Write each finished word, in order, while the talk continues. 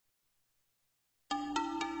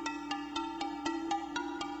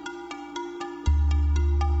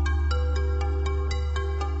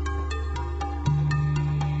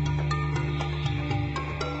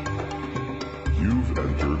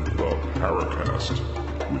Podcast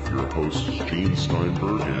with your hosts Gene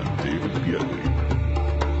Steinberg and David Pietney.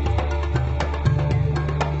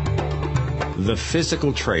 The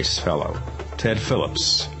Physical Trace Fellow, Ted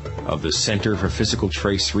Phillips, of the Center for Physical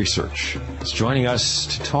Trace Research, is joining us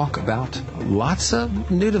to talk about lots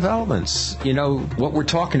of new developments. You know, what we're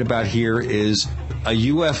talking about here is a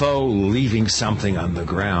UFO leaving something on the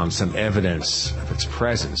ground, some evidence of its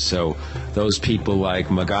presence. So those people like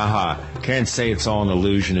Magaha can't say it's all an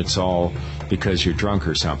illusion, it's all because you're drunk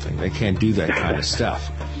or something. They can't do that kind of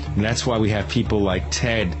stuff. And that's why we have people like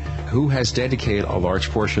Ted, who has dedicated a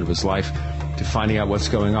large portion of his life to finding out what's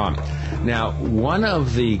going on. Now, one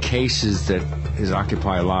of the cases that has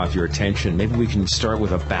occupied a lot of your attention, maybe we can start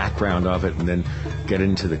with a background of it and then get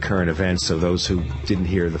into the current events so those who didn't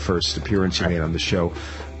hear the first appearance you made on the show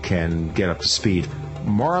can get up to speed.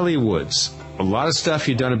 Marley Woods. A lot of stuff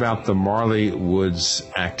you've done about the Marley Woods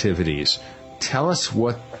activities. Tell us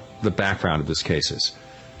what the background of this case is.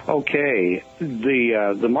 Okay.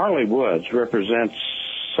 The Marley Woods represents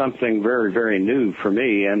something very, very new for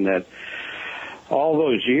me, in that all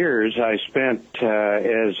those years I spent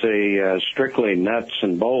as a strictly nuts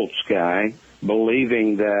and bolts guy,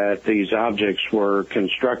 believing that these objects were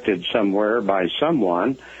constructed somewhere by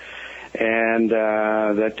someone, and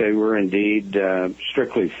that they were indeed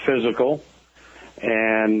strictly physical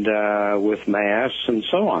and with mass and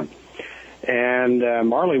so on. And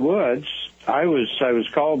Marley Woods, I was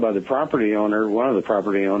called by the property owner, one of the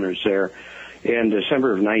property owners there, in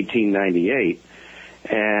December of 1998.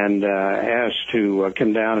 And asked to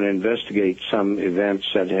come down and investigate some events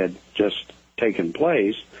that had just taken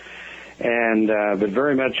place, and but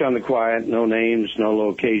very much on the quiet, no names, no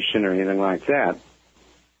location or anything like that.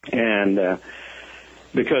 And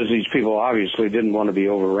because these people obviously didn't want to be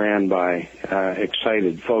overran by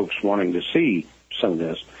excited folks wanting to see some of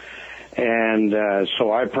this. And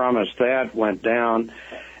so I promised that, went down,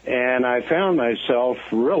 and I found myself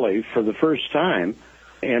really for the first time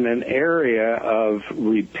in an area of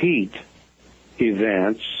repeat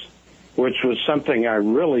events, which was something I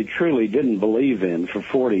really, truly didn't believe in for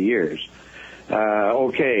 40 years.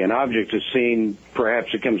 Okay, an object is seen,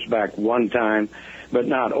 perhaps it comes back one time, but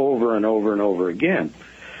not over and over and over again.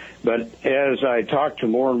 But as I talked to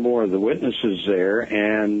more and more of the witnesses there,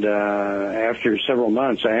 and after several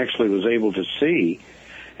months, I actually was able to see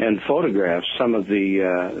and photograph some of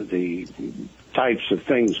the types of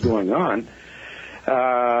things going on.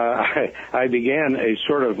 I began a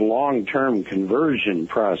sort of long-term conversion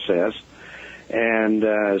process, and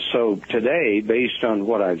so today, based on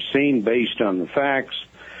what I've seen, based on the facts,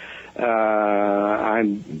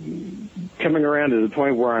 I'm coming around to the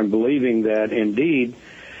point where I'm believing that indeed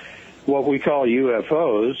what we call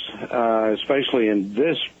UFOs, especially in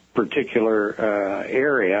this particular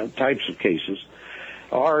area, types of cases,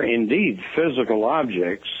 are indeed physical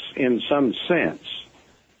objects in some sense.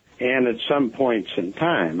 And at some points in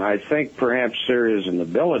time, I think perhaps there is an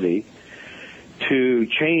ability to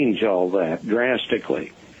change all that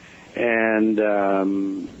drastically. And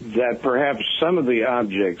that perhaps some of the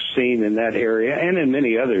objects seen in that area, and in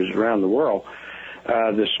many others around the world,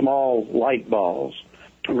 the small light balls,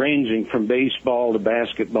 ranging from baseball to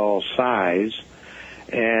basketball size,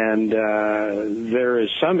 and there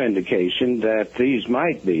is some indication that these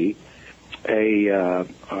might be a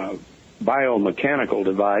biomechanical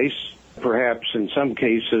device, perhaps in some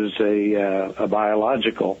cases a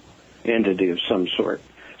biological entity of some sort.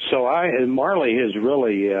 So Marley has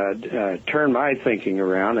really turned my thinking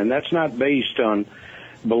around, and that's not based on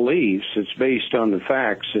beliefs. It's based on the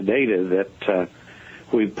facts, the data that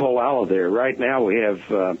we pull out of there. Right now we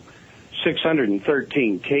have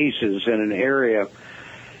 613 cases in an area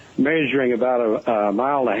measuring about a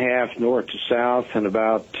mile and a half north to south and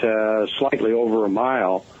about slightly over a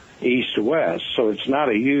mile east to west. So it's not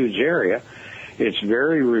a huge area. It's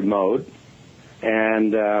very remote.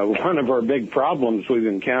 And one of our big problems we've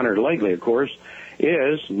encountered lately, of course,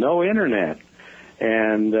 is no internet.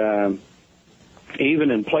 And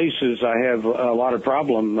even in places I have a lot of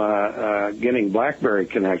problem getting BlackBerry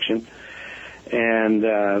connection. And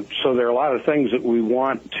so there are a lot of things that we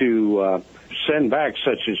want to send back,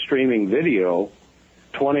 such as streaming video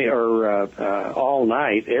 20 or all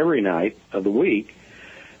night, every night of the week,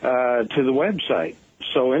 to the website.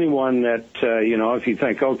 So anyone that, if you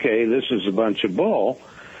think, okay, this is a bunch of bull,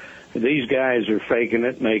 these guys are faking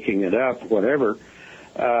it, making it up, whatever,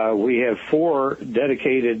 we have 4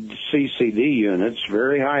 dedicated CCD units,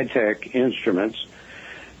 very high-tech instruments,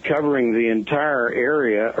 covering the entire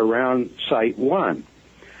area around Site 1.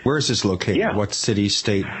 Where is this located? Yeah. What city,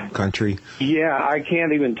 state, country? Yeah, I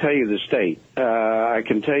can't even tell you the state. I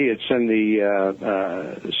can tell you it's in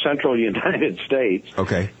the central United States.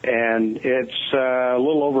 Okay. And it's a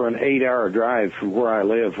little over an 8-hour drive from where I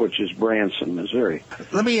live, which is Branson, Missouri.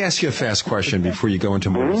 Let me ask you a fast question before you go into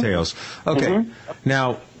more details. Okay.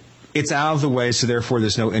 Now, it's out of the way, so therefore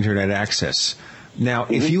there's no Internet access. Now,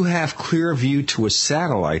 if you have clear view to a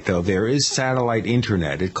satellite, though, there is satellite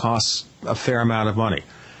Internet. It costs a fair amount of money.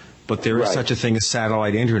 But there is such a thing as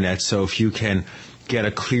satellite Internet, so if you can get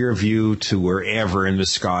a clear view to wherever in the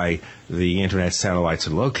sky the Internet satellites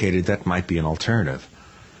are located, that might be an alternative.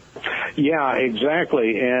 Yeah,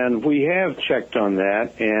 exactly. And we have checked on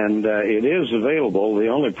that, and it is available. The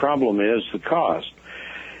only problem is the cost.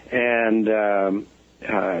 And,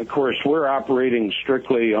 of course, we're operating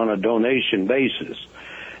strictly on a donation basis,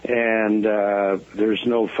 and there's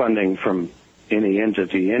no funding from any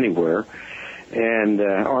entity anywhere. And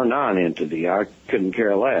or non-entity, I couldn't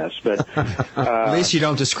care less. But at least you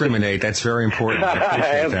don't discriminate. That's very important.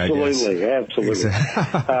 Absolutely.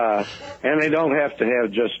 And they don't have to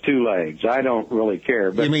have just 2 legs. I don't really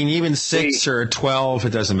care. But you mean even 6 or 12?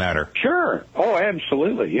 It doesn't matter. Sure. Oh,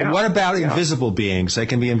 absolutely. Yeah. What about invisible beings? They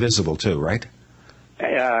can be invisible too, right?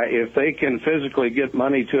 If they can physically get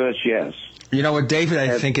money to us, yes. You know what, David?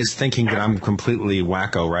 I think is thinking that I'm completely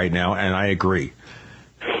wacko right now, and I agree.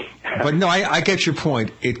 But no, I get your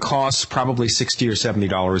point. It costs probably $60 or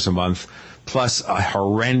 $70 a month, plus a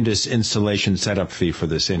horrendous installation setup fee for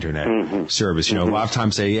this Internet service. You know, a lot of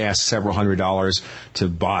times they ask several $100s to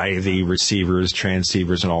buy the receivers,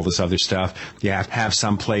 transceivers, and all this other stuff. You have to have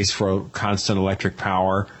some place for constant electric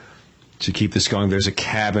power to keep this going. There's a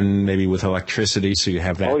cabin maybe with electricity, so you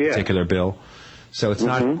have that particular bill. So it's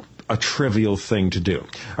not a trivial thing to do.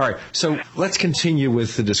 All right, so let's continue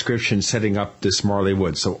with the description setting up this Marley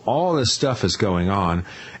Woods. So all this stuff is going on,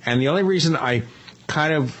 and the only reason I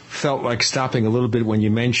kind of felt like stopping a little bit when you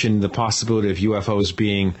mentioned the possibility of UFOs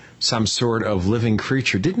being some sort of living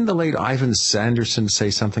creature. Didn't the late Ivan Sanderson say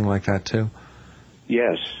something like that too?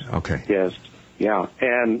 Yes. Okay. Yes. Yeah,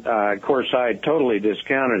 and of course I totally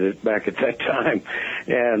discounted it back at that time,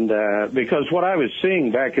 and because what I was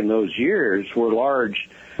seeing back in those years were large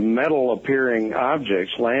metal-appearing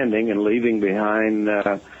objects landing and leaving behind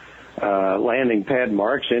landing pad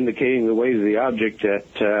marks indicating the weight of the object at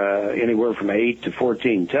anywhere from 8 to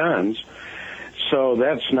 14 tons. So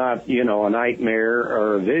that's not, you know, a nightmare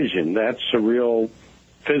or a vision. That's a real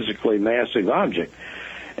physically massive object.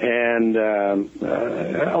 And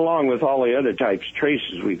along with all the other types of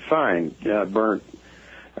traces we find, burnt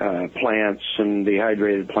plants and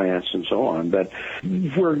dehydrated plants and so on. But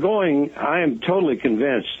I am totally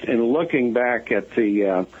convinced in looking back at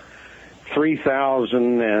the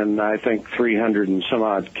 3,000 and I think 300 and some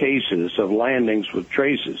odd cases of landings with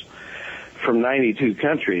traces from 92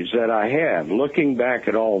 countries that I have, looking back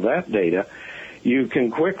at all that data, you can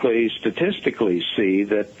quickly statistically see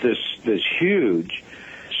that this huge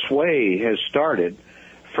sway has started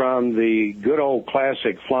from the good old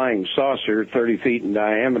classic flying saucer, 30 feet in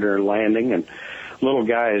diameter, landing and little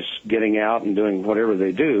guys getting out and doing whatever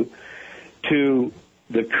they do, to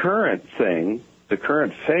the current thing, the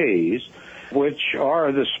current phase, which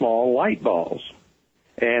are the small light balls.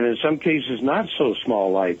 And in some cases, not so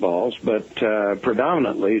small light balls, but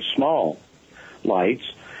predominantly small lights.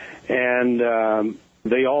 And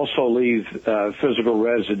they also leave physical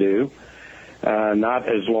residue. Not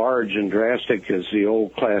as large and drastic as the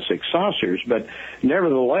old classic saucers, but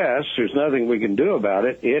nevertheless, there's nothing we can do about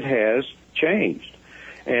it. It has changed.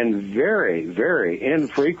 And very, very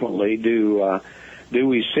infrequently do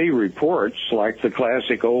we see reports like the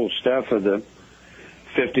classic old stuff of the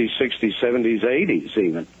 50s, 60s, 70s, 80s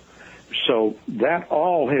even. So that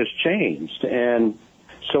all has changed. And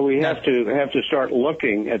so we have to start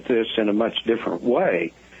looking at this in a much different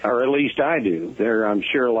way. Or at least I do. I'm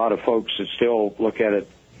sure a lot of folks that still look at it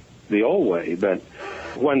the old way. But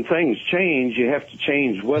when things change, you have to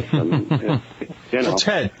change with them. You know. Well,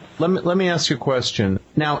 Ted, let me ask you a question.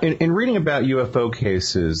 Now, in reading about UFO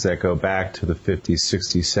cases that go back to the 50s,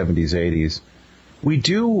 60s, 70s, 80s, we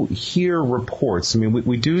do hear reports. I mean,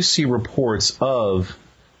 we do see reports of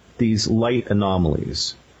these light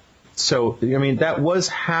anomalies. So, I mean, that was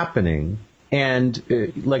happening. And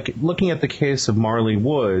like looking at the case of Marley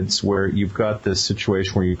Woods, where you've got this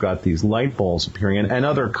situation where you've got these light balls appearing and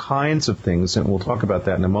other kinds of things, and we'll talk about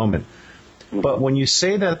that in a moment. But when you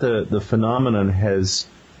say that the phenomenon has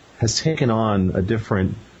taken on a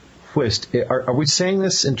different twist, are we saying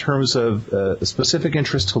this in terms of a specific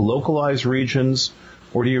interest to localized regions,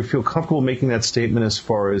 or do you feel comfortable making that statement as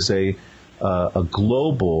far as a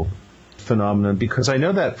global phenomenon? Because I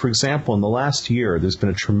know that, for example, in the last year, there's been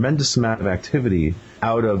a tremendous amount of activity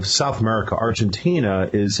out of South America. Argentina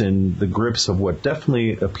is in the grips of what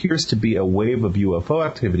definitely appears to be a wave of UFO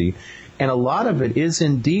activity, and a lot of it is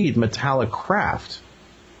indeed metallic craft.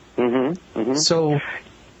 So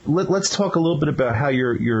let's talk a little bit about how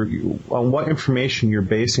you're on what information you're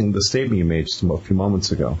basing the statement you made just a few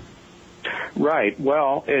moments ago. Right.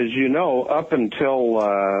 Well, as you know, up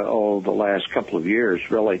until the last couple of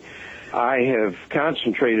years, really, I have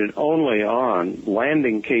concentrated only on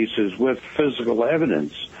landing cases with physical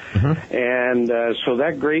evidence, and so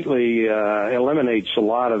that greatly eliminates a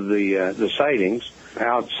lot of the sightings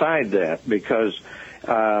outside that, because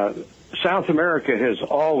South America has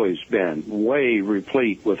always been way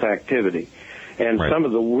replete with activity, and some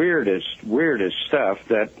of the weirdest stuff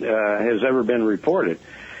that has ever been reported.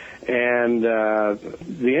 And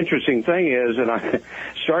the interesting thing is that I'm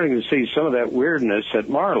starting to see some of that weirdness at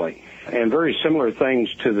Marley, and very similar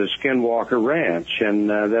things to the Skinwalker Ranch, and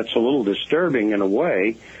that's a little disturbing in a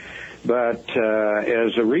way, but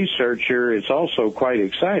as a researcher, it's also quite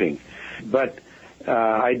exciting. But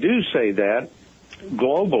I do say that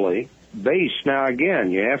globally, based, now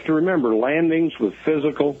again, you have to remember landings with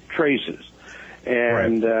physical traces.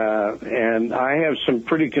 And and I have some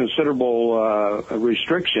pretty considerable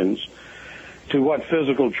restrictions to what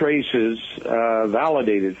physical traces,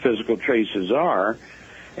 validated physical traces are.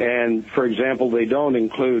 And, for example, they don't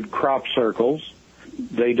include crop circles.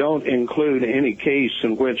 They don't include any case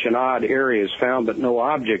in which an odd area is found but no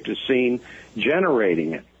object is seen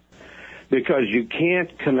generating it, because you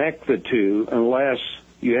can't connect the two unless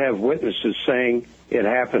you have witnesses saying it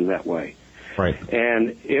happened that way. Right.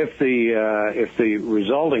 And if the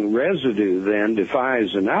resulting residue then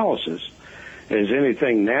defies analysis as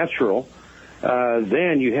anything natural,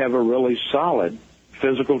 then you have a really solid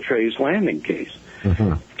physical trace landing case.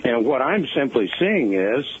 And what I'm simply seeing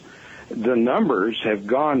is the numbers have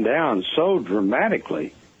gone down so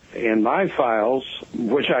dramatically in my files,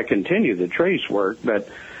 which I continue the trace work, but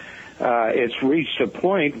it's reached a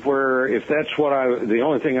point where if that's the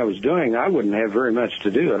only thing I was doing, I wouldn't have very much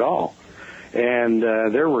to do at all. And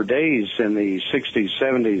there were days in the 60s,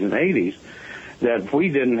 70s, and 80s that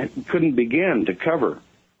we couldn't begin to cover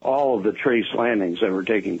all of the trace landings that were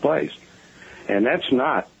taking place. And that's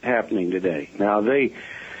not happening today. Now,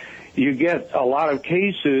 you get a lot of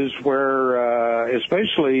cases where,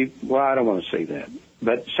 especially, well, I don't want to say that,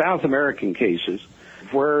 but South American cases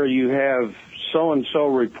where you have so-and-so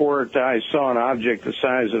report, I saw an object the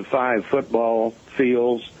size of 5 football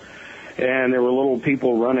fields, and there were little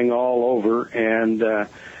people running all over, and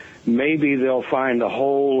maybe they'll find a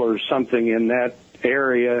hole or something in that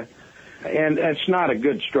area, and that's not a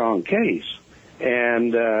good, strong case.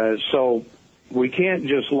 And so we can't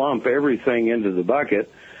just lump everything into the bucket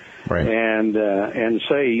and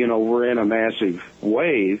say, we're in a massive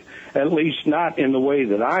wave, at least not in the way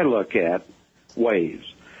that I look at waves.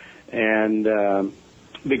 And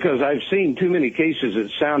because I've seen too many cases that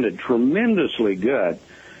sounded tremendously good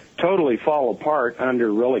totally fall apart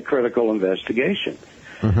under really critical investigation.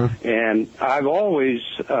 And I've always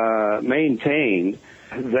maintained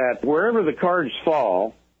that wherever the cards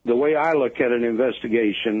fall, the way I look at an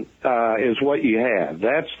investigation is what you have.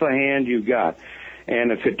 That's the hand you've got.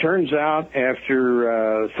 And if it turns out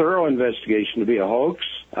after thorough investigation to be a hoax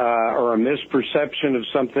or a misperception of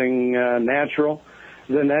something natural,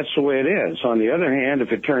 then that's the way it is. On the other hand,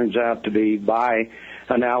 if it turns out to be, by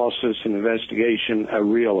analysis and investigation, a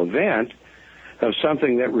real event of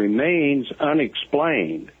something that remains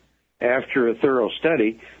unexplained after a thorough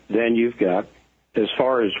study, then you've got, as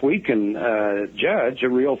far as we can judge, a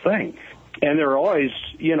real thing. And there are always,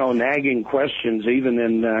 nagging questions even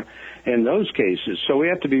in those cases. So we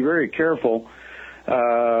have to be very careful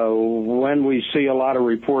when we see a lot of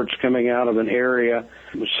reports coming out of an area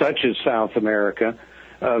such as South America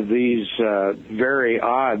of these very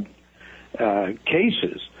odd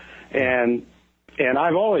cases. And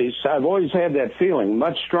I've always had that feeling,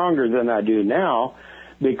 much stronger than I do now,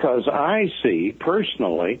 because I see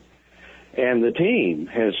personally, and the team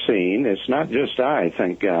has seen, it's not just I,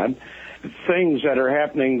 thank God, things that are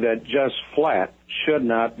happening that just flat should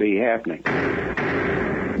not be happening.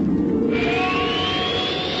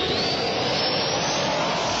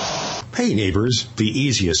 Hey neighbors, the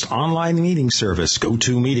easiest online meeting service,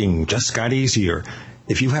 GoToMeeting, just got easier.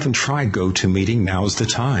 If you haven't tried GoToMeeting, now's the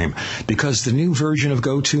time, because the new version of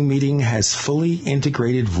GoToMeeting has fully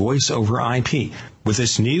integrated voice over IP. With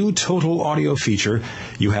this new total audio feature,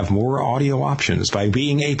 you have more audio options by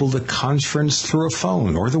being able to conference through a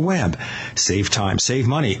phone or the web, save time, save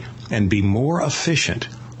money, and be more efficient,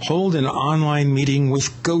 Hold an online meeting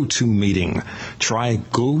with GoToMeeting. Try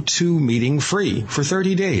GoToMeeting free for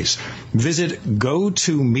 30 days. Visit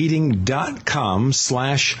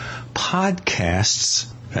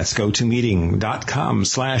gotomeeting.com/podcasts. That's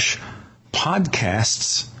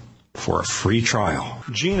gotomeeting.com/podcasts for a free trial.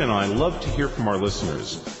 Gene and I love to hear from our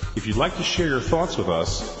listeners. If you'd like to share your thoughts with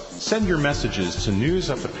us, send your messages to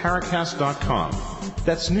news@theparacast.com.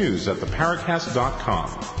 That's news@theparacast.com.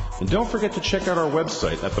 And don't forget to check out our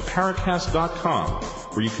website at theparacast.com,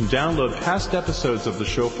 where you can download past episodes of the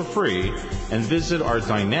show for free and visit our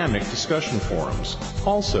dynamic discussion forums.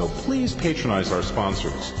 Also, please patronize our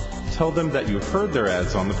sponsors. Tell them that you heard their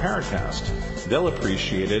ads on the Paracast. They'll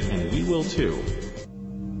appreciate it, and we will too.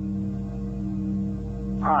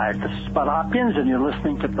 Hi, this is Bud Hopkins, and you're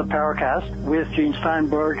listening to the Paracast with Gene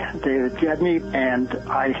Steinberg, David Gedney, and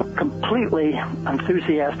I completely,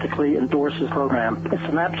 enthusiastically endorse this program. It's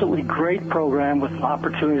an absolutely great program with an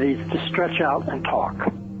opportunity to stretch out and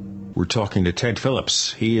talk. We're talking to Ted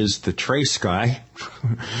Phillips. He is the trace guy,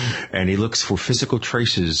 and he looks for physical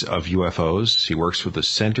traces of UFOs. He works with the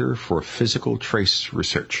Center for Physical Trace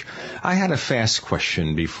Research. I had a fast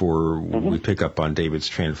question before we pick up on David's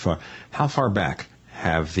train of thought. How far back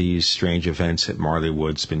have these strange events at Marley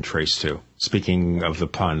Woods been traced to? Speaking of the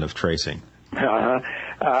pun of tracing.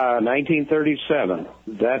 1937.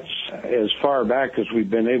 That's as far back as we've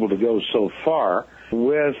been able to go so far,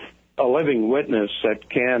 with a living witness that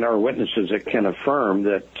can, or witnesses that can affirm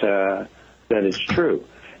that it's true.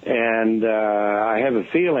 And I have a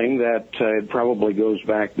feeling that it probably goes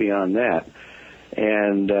back beyond that.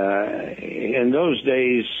 And in those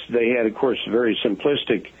days, they had, of course, a very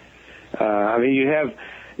simplistic you have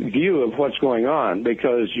view of what's going on,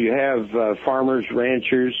 because you have farmers,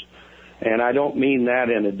 ranchers, and I don't mean that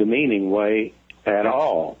in a demeaning way at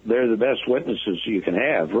all. They're the best witnesses you can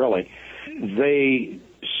have, really. They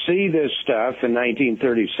see this stuff in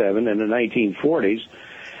 1937 and the 1940s,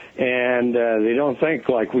 and they don't think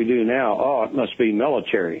like we do now, oh, it must be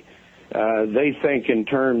military. They think in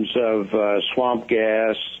terms of swamp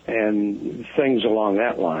gas and things along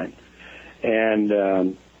that line.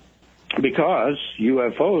 And because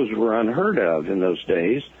UFOs were unheard of in those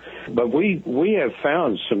days. But we have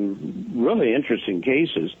found some really interesting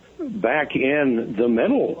cases back in the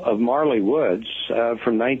middle of Marley Woods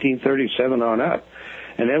from 1937 on up.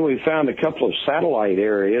 And then we found a couple of satellite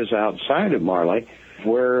areas outside of Marley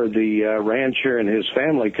where the rancher and his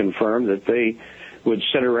family confirmed that they would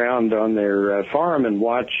sit around on their farm and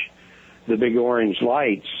watch the big orange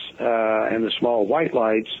lights and the small white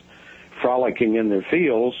lights frolicking in their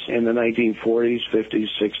fields in the 1940s, 50s,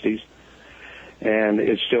 60s, and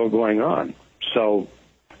it's still going on. So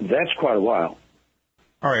that's quite a while.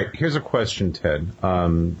 All right, here's a question, Ted.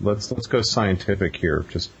 Let's go scientific here,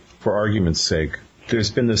 just for argument's sake.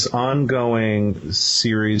 There's been this ongoing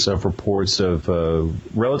series of reports of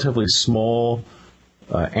relatively small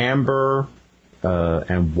amber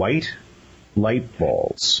and white light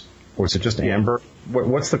balls, or is it just amber?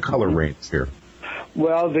 What's the color range here?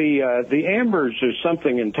 Well, the ambers are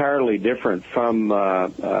something entirely different from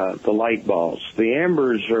the light balls. The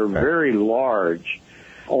ambers are very large,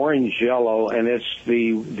 orange-yellow, and it's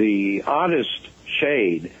the oddest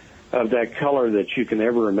shade of that color that you can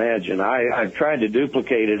ever imagine. I've tried to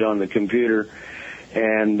duplicate it on the computer,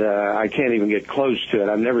 and I can't even get close to it.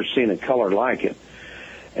 I've never seen a color like it.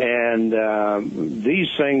 And these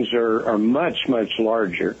things are much, much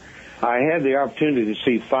larger. I had the opportunity to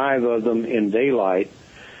see 5 of them in daylight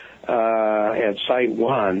at Site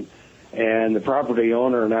 1, and the property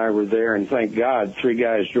owner and I were there, and thank God 3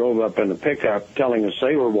 guys drove up in a pickup telling us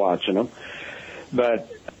they were watching them. But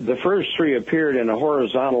the first 3 appeared in a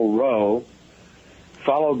horizontal row,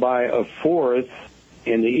 followed by a 4th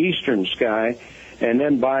in the eastern sky, and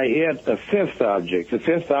then by it a 5th object. The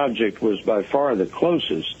 5th object was by far the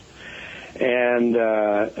closest. And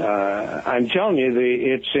I'm telling you,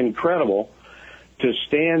 it's incredible to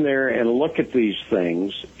stand there and look at these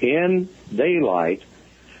things in daylight.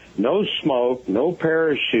 No smoke, no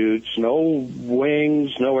parachutes, no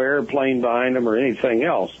wings, no airplane behind them or anything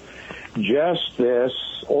else. Just this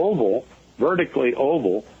oval, vertically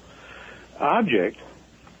oval object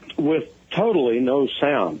with totally no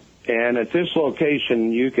sound. And at this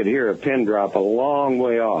location, you could hear a pin drop a long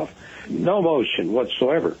way off. No motion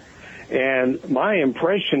whatsoever. And my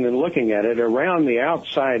impression in looking at it, around the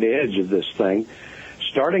outside edge of this thing,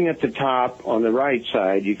 starting at the top on the right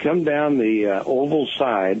side, you come down the oval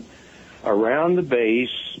side, around the base,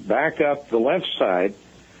 back up the left side,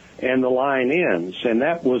 and the line ends. And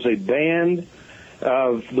that was a band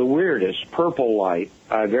of the weirdest purple light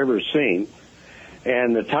I've ever seen.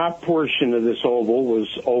 and the top portion of this oval was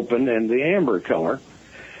open and the amber color.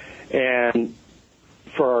 And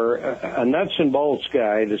for a nuts and bolts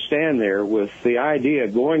guy to stand there with the idea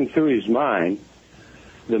going through his mind,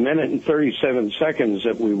 the minute and 37 seconds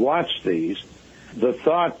that we watched these, the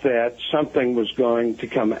thought that something was going to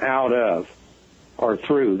come out of or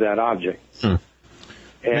through that object. And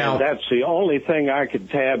now, that's the only thing I could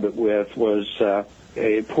tab it with was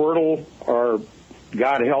a portal, or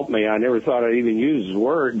God help me, I never thought I'd even use the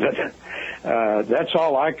word, but that's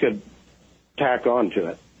all I could tack onto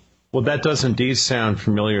it. Well, that does indeed sound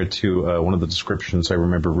familiar to one of the descriptions I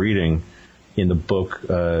remember reading in the book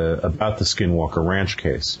about the Skinwalker Ranch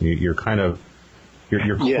case. You're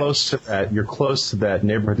close to that. You're close to that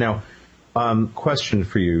neighborhood. Now, question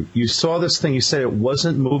for you: you saw this thing. You said it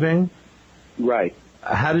wasn't moving. Right.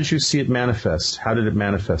 How did you see it manifest? How did it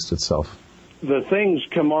manifest itself? The things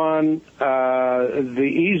come on. The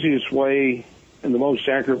easiest way and the most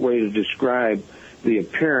accurate way to describe the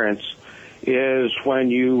appearance is when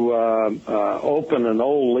you open an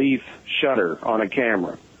old leaf shutter on a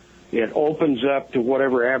camera. It opens up to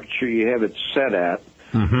whatever aperture you have it set at,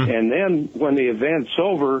 and then when the event's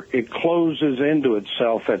over, it closes into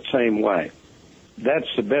itself that same way. That's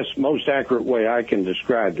the best, most accurate way I can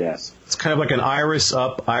describe that. It's kind of like an iris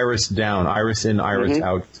up, iris down, iris in, iris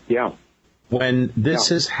out. Yeah. When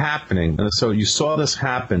this is happening, and so you saw this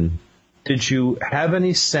happen, did you have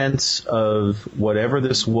any sense of whatever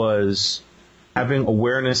this was having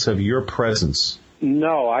awareness of your presence?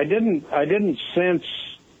 No, I didn't sense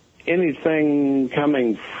anything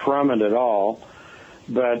coming from it at all.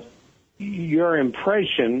 But your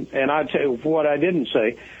impression, and I tell you what I didn't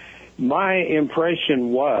say, my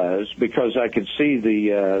impression was, because I could see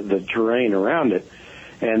the terrain around it,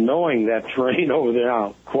 and knowing that terrain over there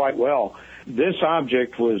now quite well, this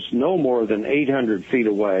object was no more than 800 feet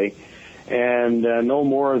away and no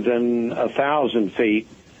more than 1,000 feet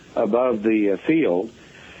above the field.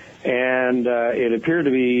 And it appeared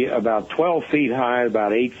to be about 12 feet high,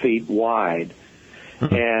 about 8 feet wide.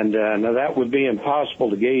 And now that would be impossible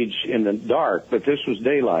to gauge in the dark, but this was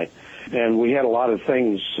daylight. And we had a lot of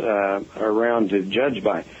things around to judge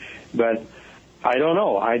by. But I don't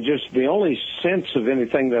know. The only sense of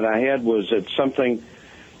anything that I had was that something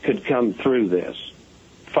could come through this.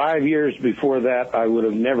 5 years before that, I would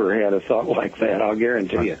have never had a thought like that, I'll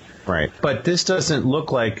guarantee you. Right. But this doesn't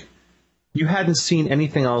look like you hadn't seen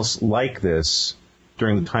anything else like this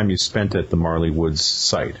during the time you spent at the Marley Woods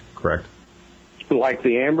site, correct? Like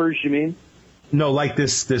the ambers, you mean? No, like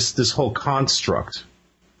this whole construct.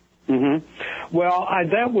 Well,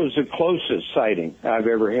 that was the closest sighting I've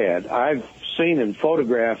ever had. I've seen and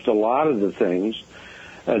photographed a lot of the things,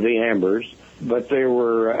 the ambers, but they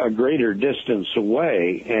were a greater distance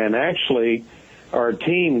away. And actually, our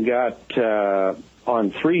team got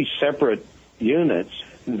on 3 separate units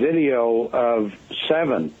video of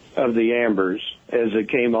 7 of the ambers as it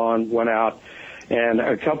came on, went out, and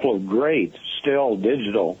a couple of great still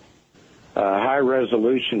digital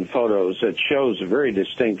high-resolution photos that shows a very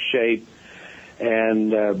distinct shape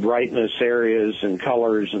and brightness areas and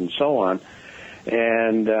colors and so on.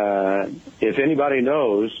 And if anybody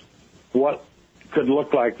knows what could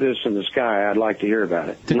look like this in the sky, I'd like to hear about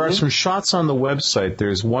it. There are some shots on the website.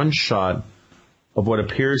 There's one shot of what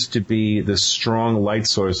appears to be this strong light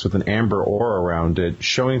source with an amber aura around it,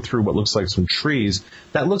 showing through what looks like some trees.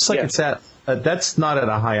 That looks like it's at, that's not at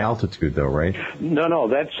a high altitude, though, right? No,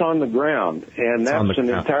 that's on the ground, and that's an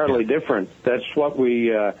entirely different. That's what we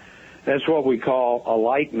call a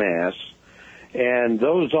light mass, and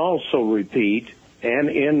those also repeat, and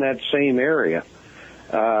in that same area.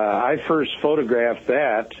 I first photographed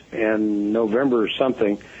that in November or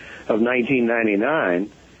something of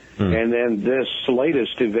 1999. And then this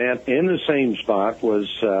latest event in the same spot was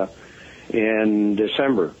in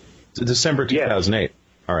December. December 2008. Yes.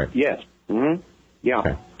 All right. Yes. Yeah.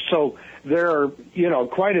 Okay. So there are,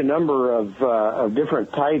 quite a number of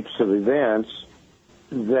different types of events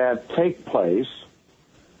that take place,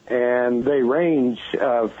 and they range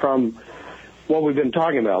from what we've been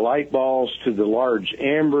talking about, light balls, to the large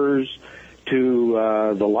ambers,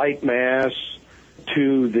 to the light mass,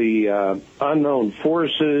 to the unknown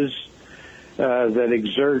forces that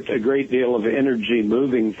exert a great deal of energy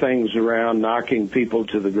moving things around, knocking people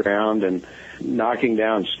to the ground and knocking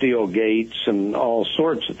down steel gates and all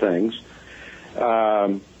sorts of things.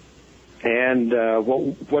 And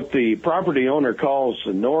what the property owner calls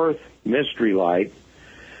the North Mystery Light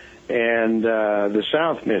and the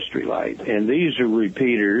South Mystery Light. And these are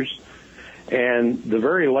repeaters. And the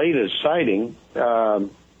very latest sighting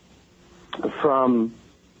from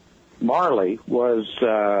Marley was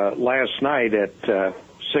last night at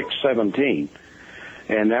 6:17,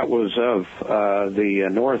 and that was of the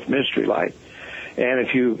North Mystery Light. And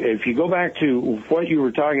if you go back to what you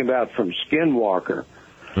were talking about from Skinwalker,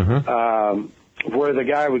 where the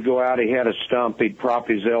guy would go out, he had a stump, he'd prop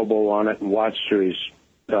his elbow on it and watch through his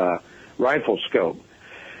rifle scope,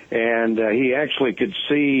 and he actually could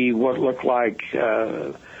see what looked like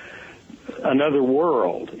another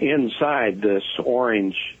world inside this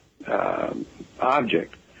orange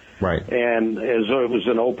object, right? And as though it was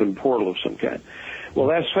an open portal of some kind. Well,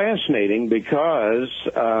 that's fascinating because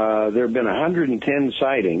there have been 110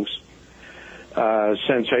 sightings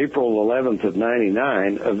since April 11th of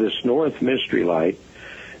 99 of this North Mystery Light.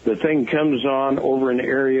 The thing comes on over an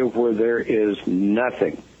area where there is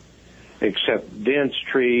nothing except dense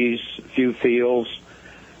trees, a few fields,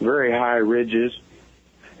 very high ridges,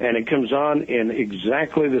 and it comes on in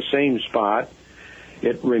exactly the same spot.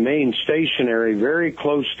 It remains stationary very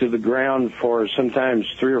close to the ground for sometimes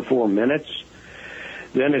 3 or 4 minutes.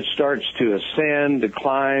 Then it starts to ascend, to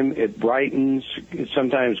climb, it brightens, it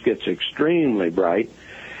sometimes gets extremely bright.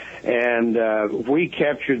 And we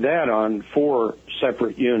captured that on 4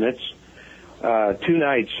 separate units, 2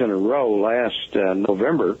 nights in a row last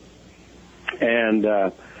November. And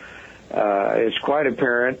it's quite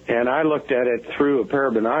apparent. And I looked at it through a pair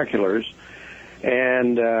of binoculars,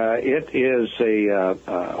 and it is a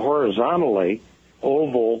horizontally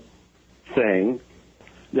oval thing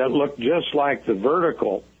that looked just like the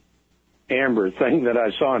vertical amber thing that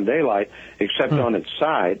I saw in daylight, except on its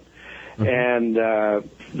side. And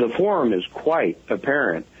the form is quite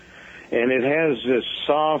apparent. And it has this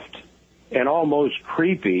soft and almost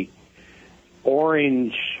creepy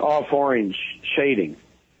orange, off-orange shading.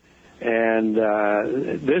 And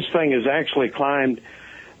this thing has actually climbed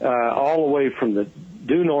all the way from the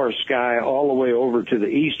due north sky all the way over to the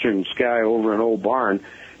eastern sky over an old barn,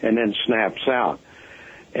 and then snaps out.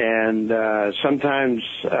 And sometimes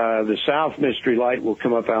the South Mystery Light will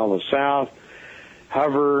come up out of the south,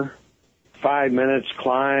 hover 5 minutes,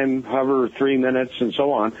 climb, hover 3 minutes, and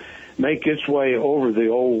so on, make its way over the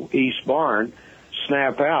old east barn,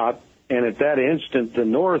 snap out, and at that instant the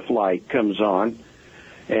north light comes on,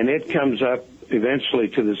 and it comes up eventually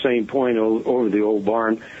to the same point over the old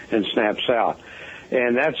barn and snaps out.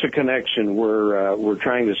 And that's a connection we're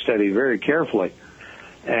trying to study very carefully.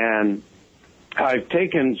 And I've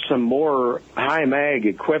taken some more high mag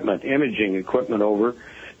equipment, imaging equipment over,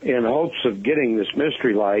 in hopes of getting this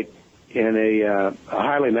mystery light in a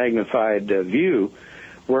highly magnified view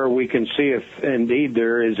where we can see if indeed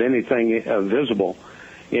there is anything visible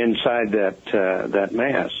inside that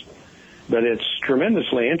mass. But it's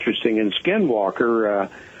tremendously interesting. In Skinwalker,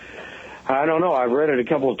 I don't know, I've read it a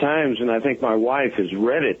couple of times, and I think my wife has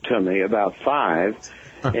read it to me about 5.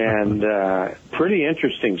 And pretty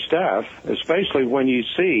interesting stuff, especially when you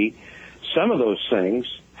see some of those things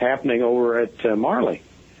happening over at Marley.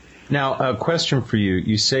 Now, a question for you.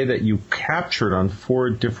 You say that you captured on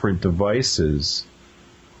 4 different devices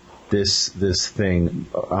this thing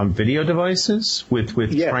on video devices with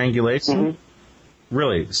triangulation?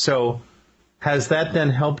 Really? So has that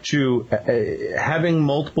then helped you, having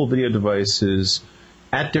multiple video devices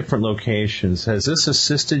at different locations, has this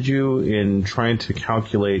assisted you in trying to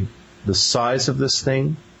calculate the size of this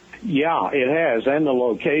thing? Yeah, it has, and the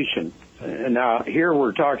location. Now, here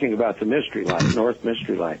we're talking about the Mystery Light, North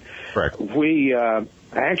Mystery Light. Correct. We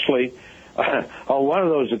actually, on one of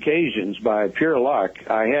those occasions, by pure luck,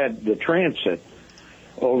 I had the transit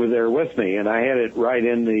over there with me, and I had it right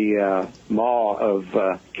in the maw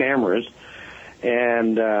of cameras,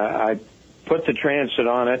 and I put the transit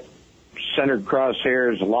on it, centered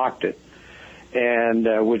crosshairs, locked it,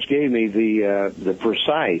 and which gave me the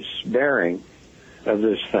precise bearing of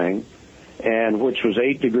this thing, and which was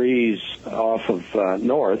 8 degrees off of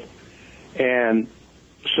north. And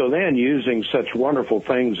so then, using such wonderful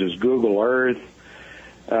things as Google Earth,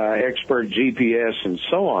 expert GPS, and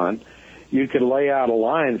so on, you could lay out a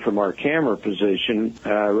line from our camera position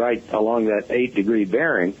right along that 8-degree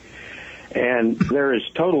bearing, and there is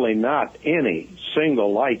totally not any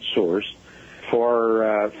single light source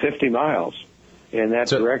for 50 miles in that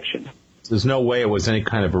direction. There's no way it was any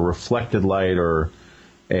kind of a reflected light or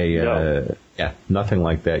nothing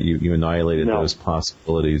like that. You annihilated those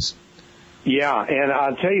possibilities. Yeah, and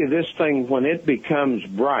I'll tell you, this thing, when it becomes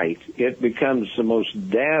bright, it becomes the most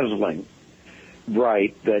dazzling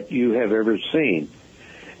bright that you have ever seen.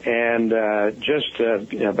 And just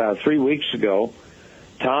about 3 weeks ago,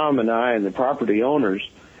 Tom and I and the property owners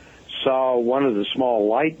saw one of the small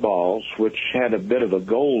light balls, which had a bit of a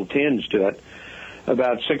gold tinge to it,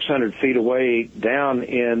 about 600 feet away down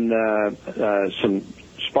in some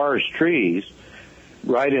sparse trees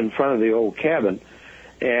right in front of the old cabin.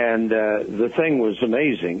 And the thing was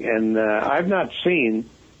amazing. And I've not seen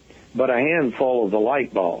but a handful of the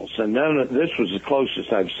light balls, and this was the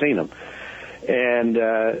closest I've seen them. And,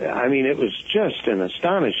 I mean, it was just an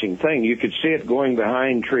astonishing thing. You could see it going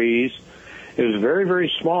behind trees. It was very, very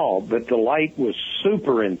small, but the light was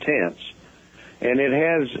super intense. And it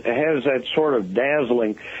has that sort of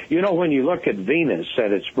dazzling, you know, when you look at Venus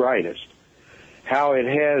at its brightest, how it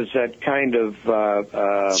has that kind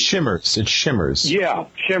of... shimmers. It shimmers. Yeah,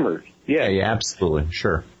 shimmers. Yeah, absolutely.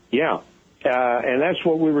 Sure. Yeah. And that's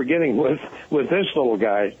what we were getting with this little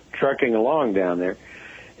guy trucking along down there.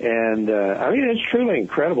 And, I mean, it's truly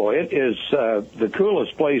incredible. It is the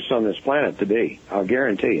coolest place on this planet to be, I'll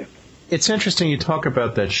guarantee you. It's interesting you talk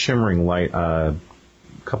about that shimmering light. A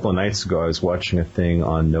couple of nights ago, I was watching a thing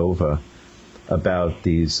on Nova about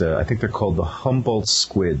these, I think they're called the Humboldt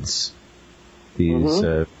squids. These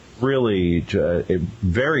really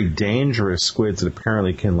very dangerous squids that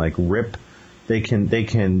apparently can, like, rip. They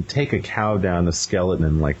can take a cow down the skeleton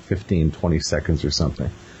in, like, 15, 20 seconds or something.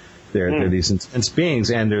 They're these intense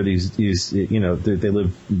beings, and they're these you know, they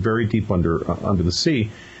live very deep under the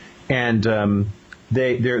sea. And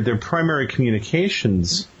their primary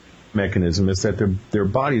communications mechanism is that their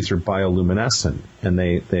bodies are bioluminescent, and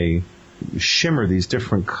they shimmer these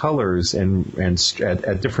different colors and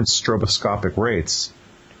at different stroboscopic rates.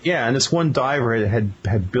 Yeah, and this one diver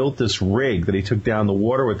had built this rig that he took down the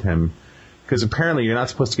water with him, because apparently you're not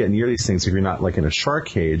supposed to get near these things if you're not, like, in a shark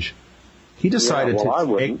cage. He decided I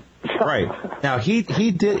wouldn't. Right. Now, he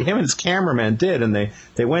did, him and his cameraman did, and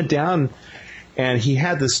they went down, and he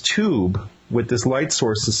had this tube with this light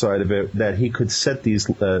source inside of it that he could set these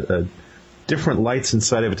different lights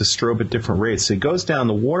inside of it to strobe at different rates. So he goes down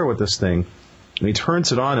the water with this thing, and he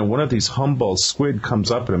turns it on, and one of these Humboldt squid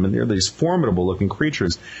comes up at him, and they're these formidable-looking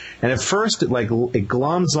creatures. And at first, it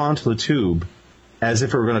gloms onto the tube as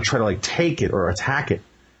if it were going to try to, like, take it or attack it.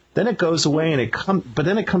 Then it goes away, but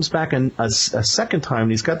then it comes back a second time,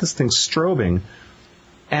 and he's got this thing strobing.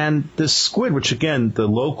 And this squid, which, again, the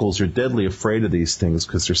locals are deadly afraid of these things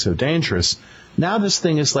because they're so dangerous, now this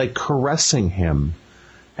thing is, like, caressing him.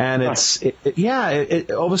 And all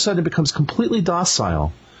of a sudden it becomes completely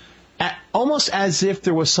docile, almost as if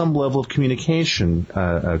there was some level of communication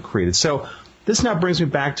created. So this now brings me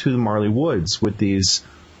back to Marley Woods with these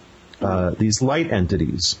light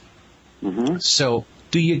entities. Mm-hmm. So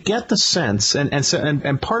do you get the sense,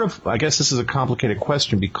 and part of, I guess this is a complicated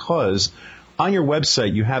question, because on your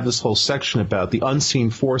website you have this whole section about the unseen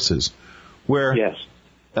forces, where yes.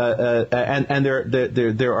 And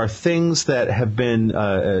there are things that have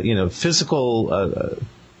been physical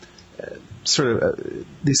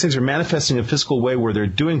these things are manifesting in a physical way where they're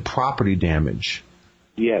doing property damage.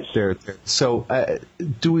 Yes. So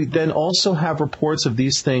do we then also have reports of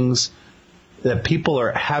these things that people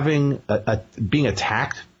are having being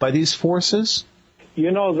attacked by these forces?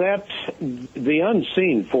 You know, that the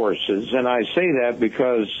unseen forces, and I say that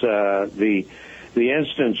because the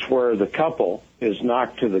instance where the couple is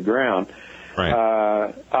knocked to the ground,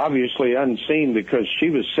 right. Obviously unseen because she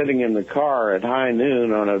was sitting in the car at high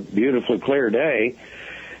noon on a beautifully clear day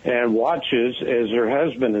and watches as her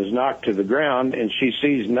husband is knocked to the ground, and she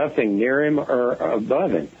sees nothing near him or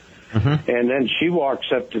above him. Mm-hmm. And then she walks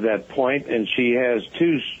up to that point, and she has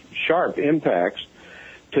two sharp impacts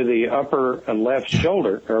to the upper left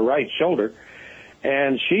shoulder, or right shoulder,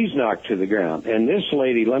 and she's knocked to the ground. And this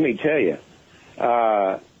lady, let me tell you,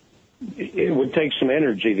 it would take some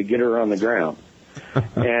energy to get her on the ground.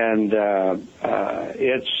 And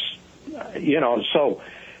it's, so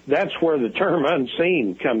that's where the term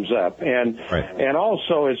unseen comes up. And right. And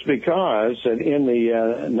also it's because in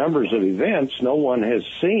the numbers of events, no one has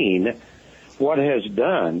seen what has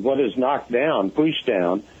knocked down, pushed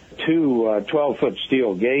down two 12-foot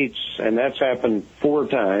steel gates, and that's happened 4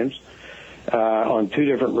 times on 2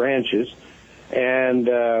 different ranches. And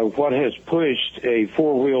what has pushed a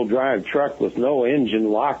 4-wheel drive truck with no engine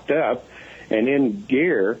locked up and in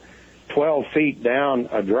gear 12 feet down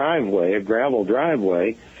a driveway, a gravel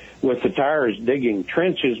driveway, with the tires digging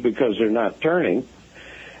trenches because they're not turning.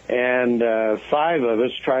 And 5 of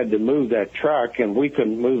us tried to move that truck, and we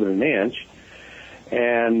couldn't move it an inch.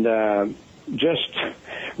 And just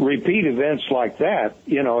repeat events like that,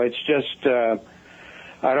 it's just...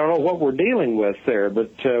 I don't know what we're dealing with there,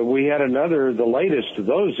 but we had the latest of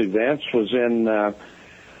those events was in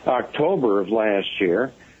October of last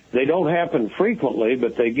year. They don't happen frequently,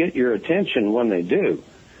 but they get your attention when they do.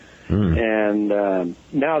 Mm. And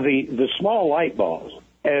now the small light balls,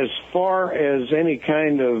 as far as any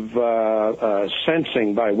kind of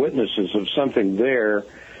sensing by witnesses of something there,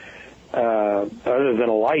 other than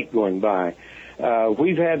a light going by,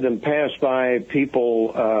 we've had them pass by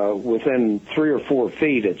people within 3 or 4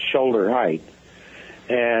 feet at shoulder height,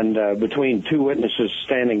 and between two witnesses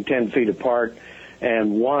standing 10 feet apart,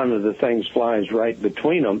 and one of the things flies right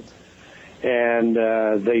between them, and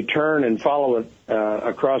they turn and follow it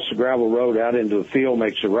across the gravel road out into a field,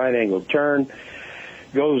 makes a right-angle turn,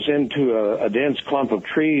 goes into a dense clump of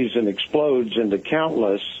trees, and explodes into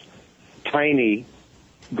countless tiny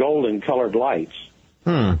golden-colored lights.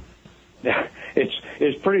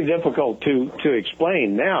 It's pretty difficult to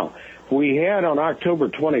explain. Now, we had on October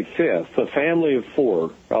 25th a family of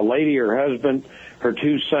 4, a lady, her husband, her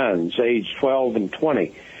 2 sons, aged 12 and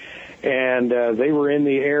 20. And they were in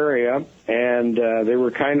the area, and they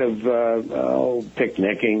were kind of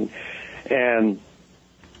picnicking. And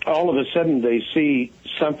all of a sudden they see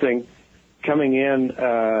something coming in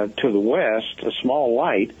to the west, a small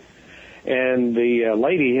light. And the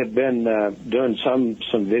lady had been doing some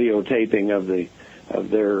videotaping of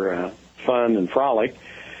their fun and frolic.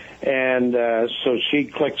 And so she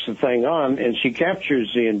clicks the thing on, and she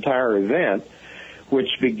captures the entire event, which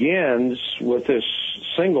begins with this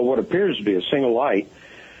single, what appears to be a single light,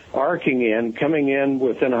 arcing in, coming in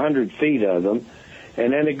within 100 feet of them,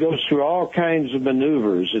 and then it goes through all kinds of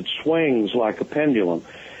maneuvers. It swings like a pendulum.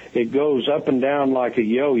 It goes up and down like a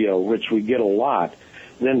yo-yo, which we get a lot,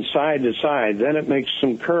 then side to side. Then it makes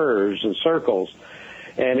some curves and circles,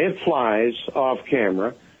 and it flies off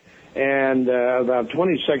camera. And about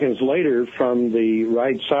 20 seconds later, from the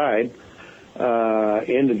right side,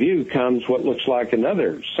 into view comes what looks like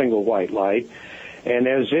another single white light. And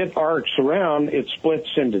as it arcs around, it splits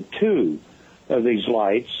into 2 of these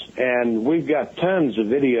lights. And we've got tons of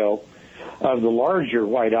video of the larger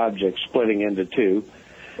white objects splitting into 2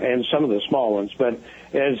 and some of the small ones. But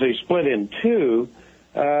as they split in 2,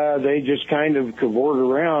 they just kind of cavort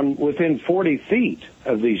around within 40 feet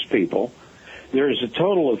of these people. There's a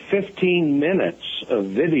total of 15 minutes of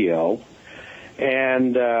video,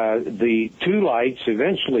 and the 2 lights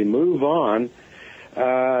eventually move on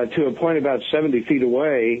to a point about 70 feet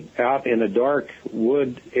away out in a dark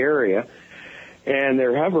wood area, and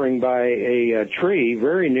they're hovering by a tree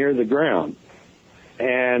very near the ground.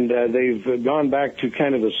 And they've gone back to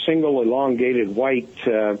kind of a single elongated white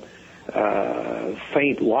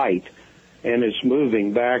faint light, and it's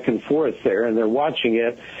moving back and forth there, and they're watching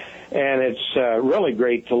it. And it's really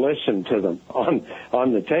great to listen to them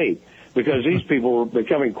on the tape, because these people were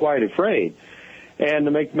becoming quite afraid. And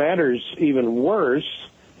to make matters even worse,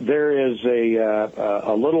 there is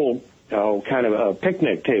a little kind of a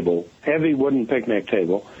picnic table, heavy wooden picnic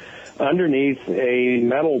table, underneath a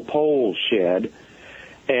metal pole shed.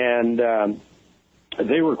 And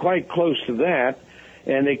they were quite close to that,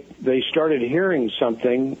 and they started hearing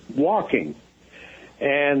something walking.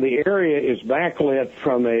 And the area is backlit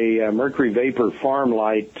from a mercury vapor farm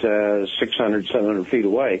light 600, 700 feet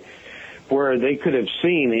away, where they could have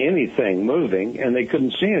seen anything moving, and they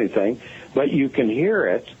couldn't see anything, but you can hear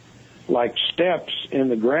it like steps in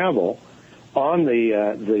the gravel on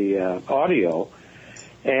the audio.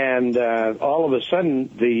 And all of a sudden,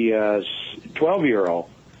 the 12-year-old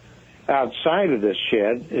outside of this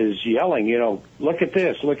shed is yelling, look at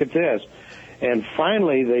this, look at this. And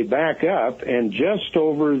finally, they back up, and just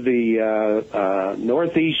over the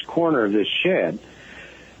northeast corner of this shed,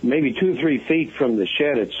 maybe 2 or 3 feet from the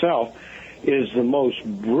shed itself, is the most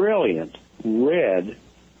brilliant red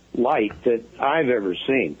light that I've ever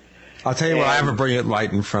seen. I'll tell you what, I have a brilliant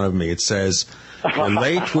light in front of me. It says, "You're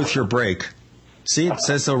late with your break." See, it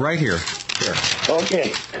says so right here. Here.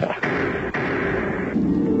 Okay.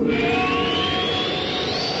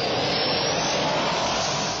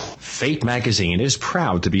 Fate magazine is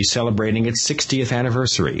proud to be celebrating its 60th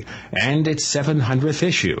anniversary and its 700th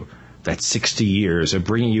issue. That's 60 years of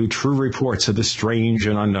bringing you true reports of the strange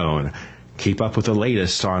and unknown. Keep up with the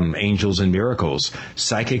latest on angels and miracles,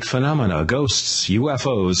 psychic phenomena, ghosts,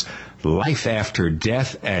 UFOs, life after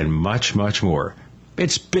death, and much, much more.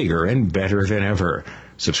 It's bigger and better than ever.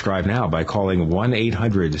 Subscribe now by calling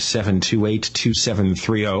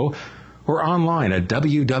 1-800-728-2730 or online at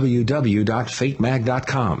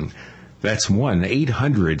www.fatemag.com. That's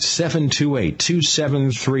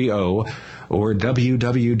 1-800-728-2730 or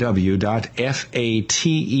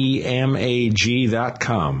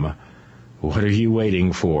www.fatemag.com. What are you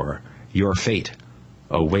waiting for? Your fate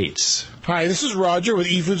awaits. Hi, this is Roger with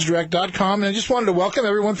eFoodsDirect.com, and I just wanted to welcome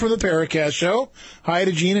everyone from the Paracast Show. Hi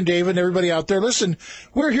to Gene and David and everybody out there. Listen,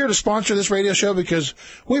 we're here to sponsor this radio show because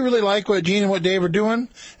we really like what Gene and what Dave are doing,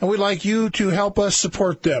 and we'd like you to help us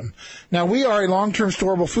support them. Now, we are a long-term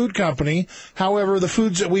storable food company. However, the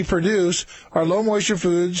foods that we produce are low-moisture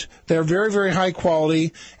foods. They're very, very high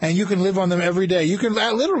quality, and you can live on them every day. You can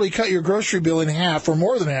literally cut your grocery bill in half, or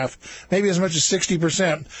more than half, maybe as much as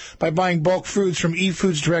 60%, by buying bulk foods from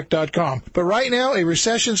eFoodsDirect.com. But right now, a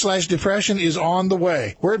recession/depression is on the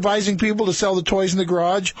way. We're advising people to sell the toys in the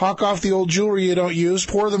garage, hawk off the old jewelry you don't use,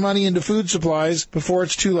 pour the money into food supplies before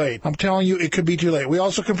it's too late. I'm telling you, it could be too late. We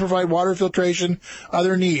also can provide water filtration,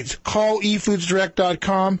 other needs. Call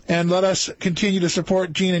eFoodsDirect.com and let us continue to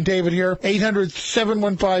support Gene and David here.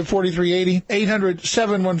 800-715-4380,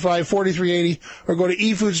 800-715-4380, or go to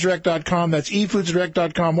eFoodsDirect.com. That's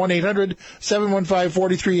eFoodsDirect.com,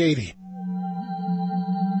 1-800-715-4380.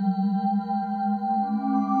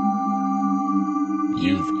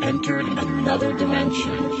 You've entered another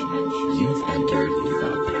dimension. You've entered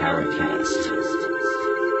the Paracast.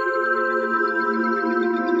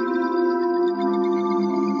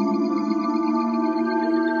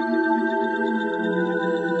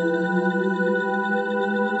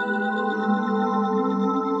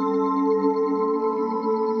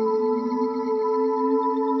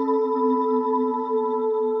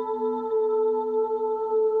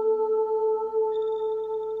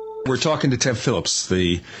 We're talking to Ted Phillips,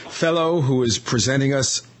 the fellow who is presenting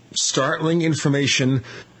us startling information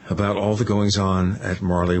about all the goings-on at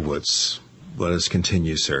Marley Woods. Let us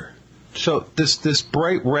continue, sir. So this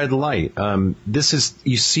bright red light,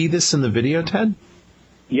 you see this in the video, Ted?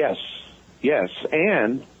 Yes,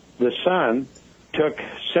 and the son took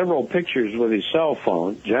several pictures with his cell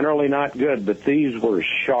phone, generally not good, but these were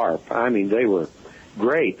sharp. I mean, they were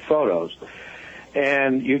great photos.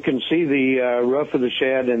 And you can see the roof of the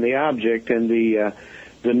shed and the object, and the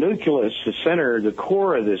nucleus, the center, the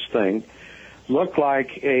core of this thing, looked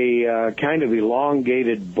like a kind of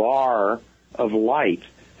elongated bar of light.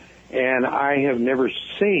 And I have never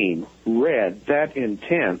seen red that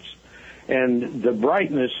intense, and the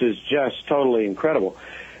brightness is just totally incredible.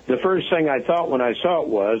 The first thing I thought when I saw it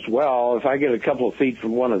was, well, if I get a couple of feet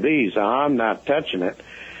from one of these, I'm not touching it.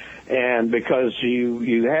 And because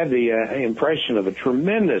you had the impression of a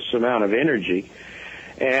tremendous amount of energy,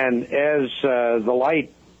 and as the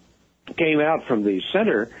light came out from the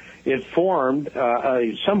center, it formed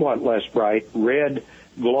a somewhat less bright red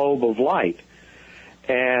globe of light.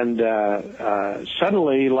 And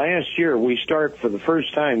suddenly, last year, we start for the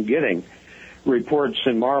first time getting reports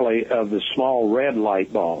in Marley of the small red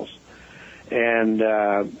light balls. And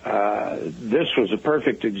this was a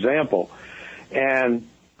perfect example. And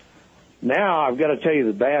now I've got to tell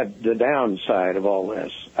you the downside of all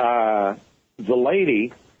this. The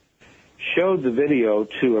lady showed the video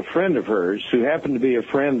to a friend of hers who happened to be a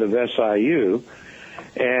friend of SIU,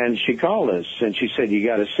 and she called us and she said, "You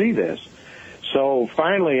got to see this." So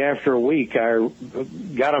finally, after a week, I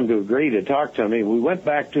got them to agree to talk to me. We went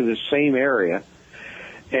back to the same area,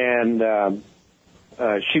 and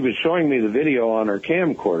she was showing me the video on her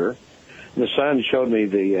camcorder. The son showed me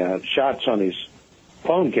the shots on his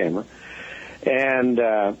phone camera. And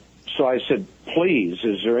so I said, "Please,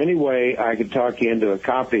 is there any way I could talk you into a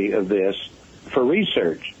copy of this for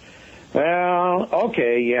research?" "Well,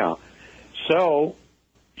 okay, yeah." So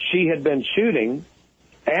she had been shooting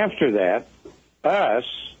after that, us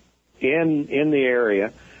in the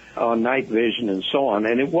area on night vision and so on.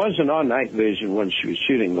 And it wasn't on night vision when she was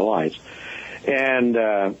shooting the lights. And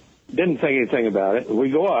didn't think anything about it.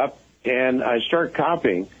 We go up, and I start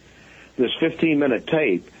copying this 15-minute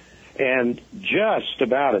tape. And just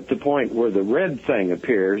about at the point where the red thing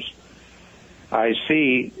appears, I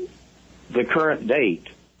see the current date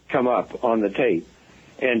come up on the tape.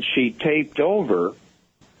 And she taped over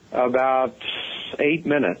about 8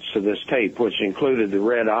 minutes of this tape, which included the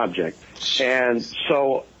red object. And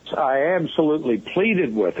so I absolutely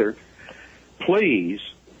pleaded with her, "Please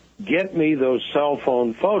get me those cell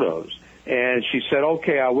phone photos." And she said,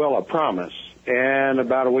 "Okay, I will, I promise." And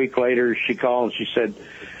about a week later, she called and she said,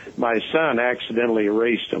 "My son accidentally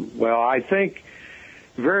erased them." Well, I think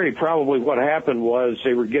very probably what happened was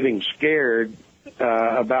they were getting scared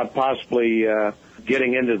about possibly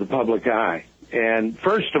getting into the public eye. And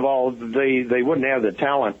first of all, they wouldn't have the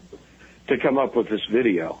talent to come up with this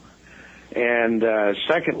video. And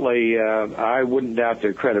secondly, I wouldn't doubt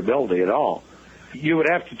their credibility at all. You would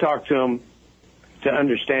have to talk to them to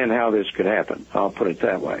understand how this could happen. I'll put it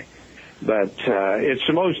that way. But it's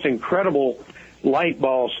the most incredible light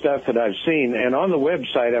ball stuff that I've seen. And on the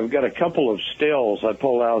website, I've got a couple of stills I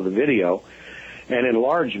pulled out of the video and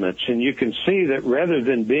enlargements, and you can see that rather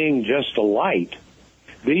than being just a light,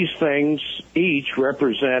 these things each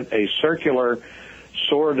represent a circular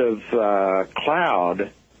sort of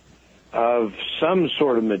cloud of some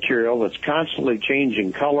sort of material that's constantly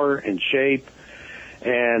changing color and shape,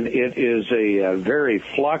 and it is a very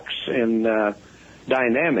flux and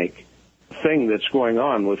dynamic thing that's going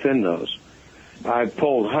on within those. I've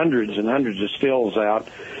pulled hundreds and hundreds of stills out,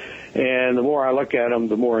 and the more I look at them,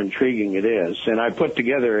 the more intriguing it is. And I put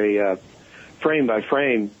together a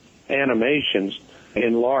frame-by-frame animations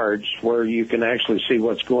enlarged where you can actually see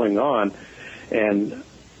what's going on, and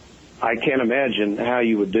I can't imagine how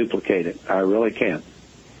you would duplicate it. I really can't.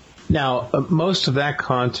 Now, most of that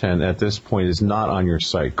content at this point is not on your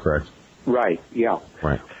site, correct? Right, yeah.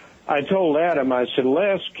 Right. I told Adam, I said,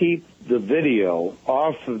 let's keep the video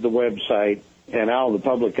off of the website and out of the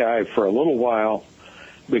public eye for a little while,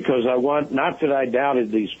 because I want, not that I doubted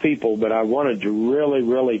these people, but I wanted to really,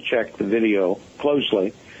 really check the video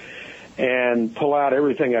closely and pull out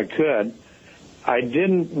everything I could. I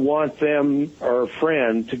didn't want them or a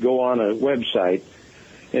friend to go on a website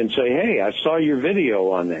and say, hey, I saw your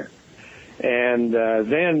video on there. And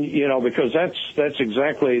then, you know, because that's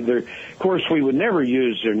exactly of course, we would never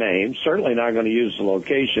use their name, certainly not going to use the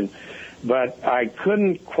location, but I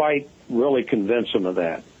couldn't quite really convince them of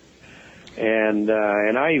that. And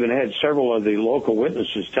I even had several of the local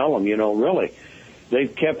witnesses tell them, you know, really,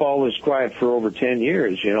 they've kept all this quiet for over 10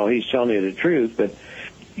 years. You know, he's telling you the truth, but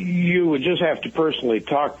you would just have to personally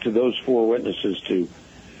talk to those four witnesses to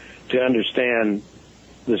understand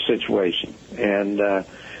the situation. And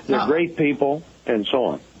they're great people, and so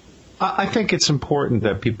on. I think it's important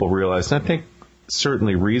that people realize, and I think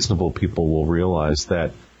certainly reasonable people will realize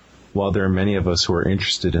that while there are many of us who are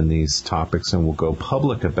interested in these topics and will go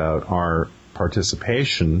public about our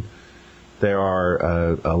participation, there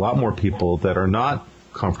are a lot more people that are not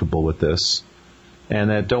comfortable with this and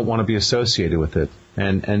that don't want to be associated with it.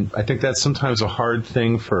 And I think that's sometimes a hard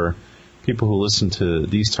thing for people who listen to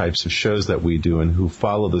these types of shows that we do and who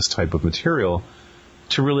follow this type of material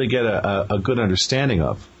to really get a good understanding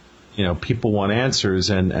of. You know, people want answers,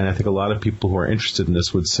 and I think a lot of people who are interested in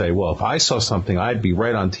this would say, well, if I saw something, I'd be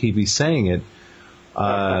right on TV saying it.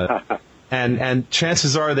 And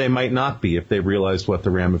chances are they might not be if they realized what the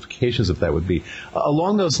ramifications of that would be.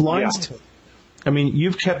 Along those lines, yeah. I mean,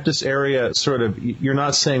 you've kept this area sort of, you're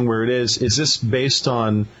not saying where it is. Is this based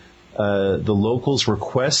on the locals'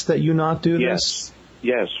 request that you not do this?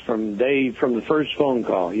 Yes, from the first phone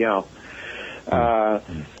call, yeah.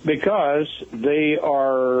 Because they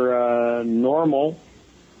are normal,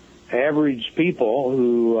 average people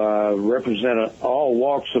who represent all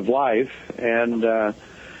walks of life, and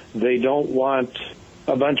they don't want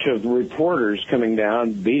a bunch of reporters coming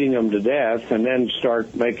down, beating them to death, and then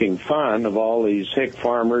start making fun of all these hick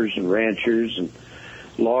farmers and ranchers and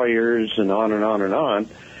lawyers and on and on and on,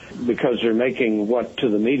 because they're making what to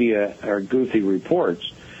the media are goofy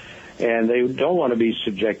reports. And they don't want to be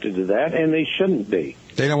subjected to that, and they shouldn't be.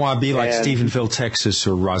 They don't want to be like Stephenville, Texas,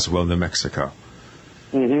 or Roswell, New Mexico.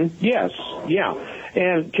 Mm-hmm. Yes, yeah.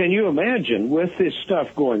 And can you imagine, with this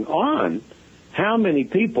stuff going on, how many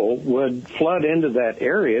people would flood into that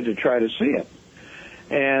area to try to see it?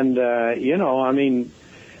 And, you know, I mean,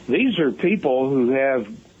 these are people who have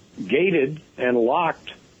gated and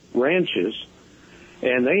locked ranches,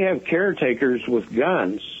 and they have caretakers with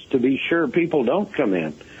guns to be sure people don't come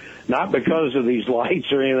in. Not because of these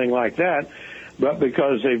lights or anything like that, but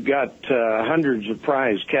because they've got hundreds of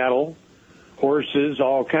prize cattle, horses,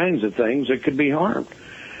 all kinds of things that could be harmed.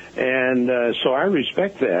 And so I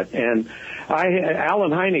respect that. And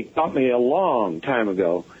Alan Hynek taught me a long time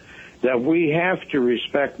ago that we have to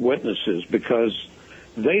respect witnesses because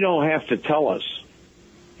they don't have to tell us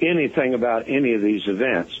anything about any of these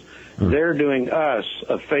events. Mm-hmm. They're doing us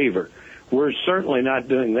a favor. We're certainly not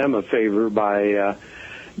doing them a favor by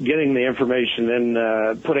getting the information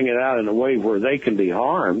and putting it out in a way where they can be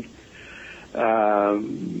harmed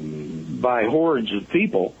by hordes of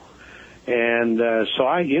people. And so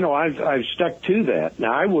I've stuck to that.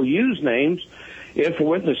 Now I will use names if a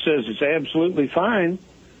witness says it's absolutely fine,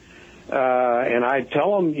 and I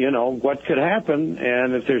tell them, you know, what could happen,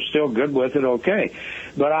 and if they're still good with it, okay.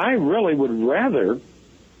 But I really would rather.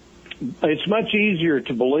 It's much easier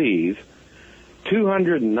to believe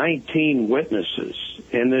 219 witnesses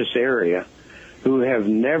in this area who have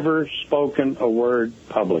never spoken a word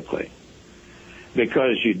publicly,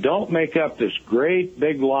 because you don't make up this great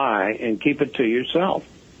big lie and keep it to yourself.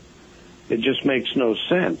 It just makes no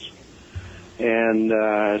sense. And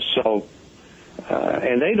so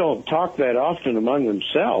And they don't talk that often among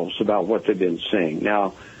themselves about what they've been seeing.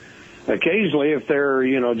 Now, occasionally, if there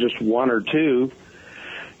are, just one or two,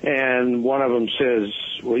 and one of them says,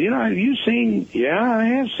 well, have you seen? Yeah, I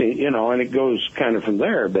have seen, and it goes kind of from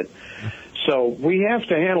there. But so we have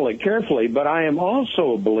to handle it carefully. But I am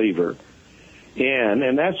also a believer in,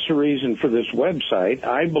 and that's the reason for this website,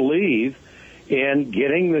 I believe in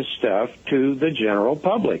getting this stuff to the general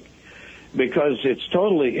public, because it's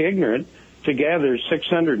totally ignorant to gather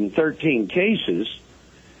 613 cases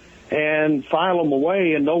and file them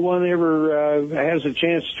away, and no one ever has a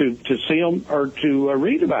chance to see them or to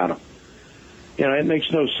read about them. It makes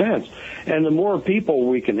no sense. And the more people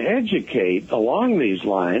we can educate along these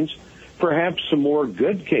lines, perhaps some more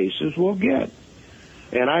good cases we'll get.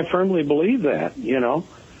 And I firmly believe that,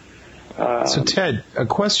 So, Ted, a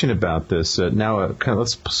question about this. Now,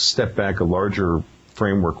 let's step back, a larger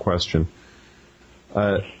framework question.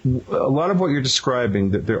 A lot of what you're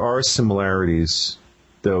describing, that there are similarities,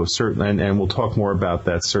 though, certainly, and we'll talk more about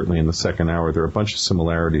that certainly in the second hour. There are a bunch of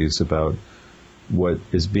similarities about what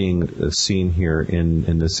is being seen here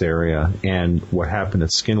in this area and what happened at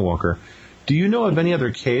Skinwalker. Do you know of any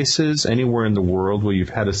other cases anywhere in the world where you've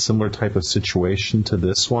had a similar type of situation to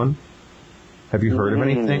this one? Have you heard of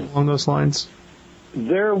anything along those lines?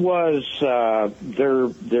 There was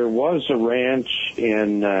there was a ranch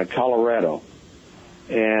in Colorado,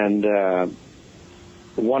 and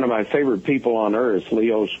one of my favorite people on earth,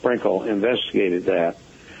 Leo Sprinkle, investigated that.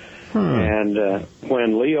 And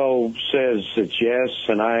when Leo says it's yes,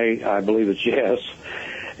 and I believe it's yes,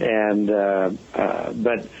 and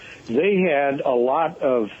but they had a lot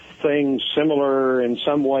of things similar in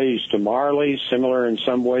some ways to Marley, similar in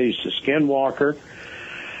some ways to Skinwalker,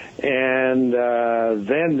 and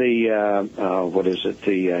then the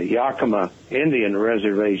Yakima Indian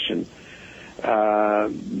Reservation.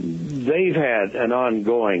 They've had an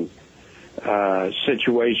ongoing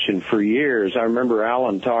situation for years. I remember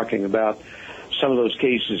Alan talking about some of those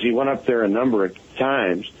cases. He went up there a number of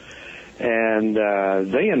times, and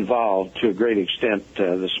they involved, to a great extent,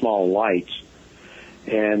 the small lights.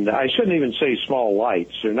 And I shouldn't even say small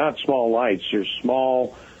lights. They're not small lights. They're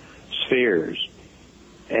small spheres.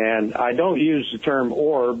 And I don't use the term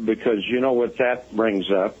orb because you know what that brings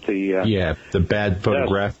up. The bad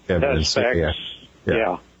photographic evidence.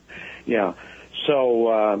 Yeah.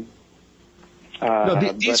 So...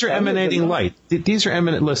 these are emanating light. These are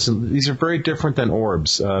Listen, these are very different than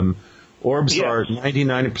orbs. Orbs are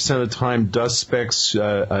 99% of the time dust specks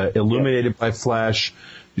illuminated by flash,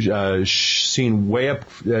 seen way up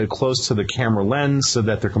close to the camera lens so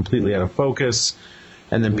that they're completely out of focus.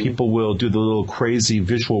 And then people will do the little crazy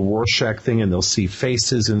visual Rorschach thing, and they'll see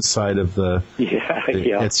faces inside of the...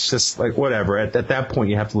 It's just like, whatever. At that point,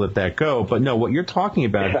 you have to let that go. But no, what you're talking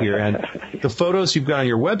about here, and the photos you've got on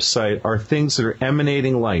your website are things that are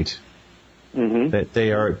emanating light. That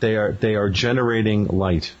they are generating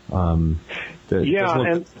light. That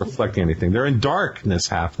doesn't reflect anything. They're in darkness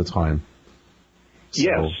half the time.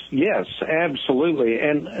 So. Yes, absolutely.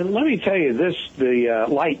 And let me tell you this, the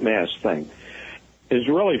light mask thing is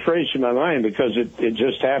really fresh in my mind because it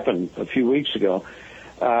just happened a few weeks ago.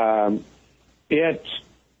 The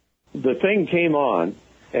thing came on,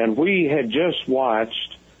 and we had just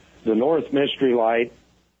watched the North Mystery Light,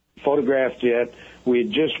 photographed it. We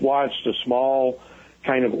had just watched a small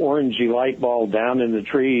kind of orangey light ball down in the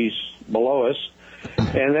trees below us,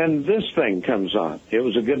 and then this thing comes on. It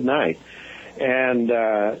was a good night. And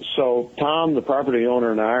so Tom, the property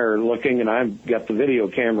owner, and I are looking, and I've got the video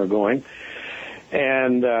camera going,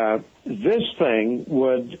 and this thing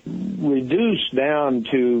would reduce down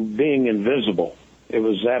to being invisible. It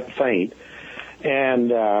was that faint. And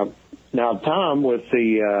now Tom, with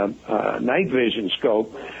the night vision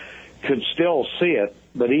scope, could still see it,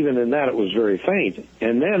 but even in that it was very faint.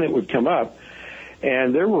 And then it would come up,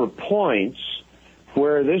 and there were points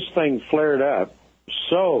where this thing flared up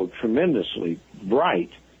so tremendously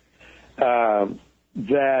bright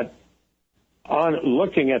that on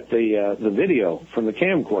looking at the video from the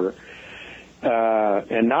camcorder,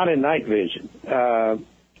 and not in night vision,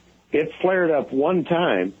 it flared up one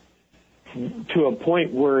time to a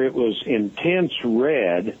point where it was intense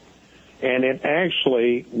red, and it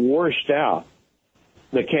actually washed out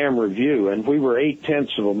the camera view, and we were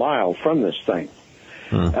 0.8 of a mile from this thing.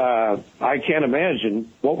 I can't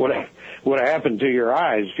imagine what would have happened to your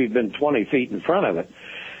eyes if you'd been 20 feet in front of it.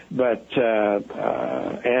 But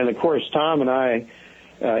and of course, Tom and I,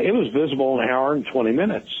 it was visible an hour and 20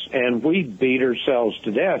 minutes, and we beat ourselves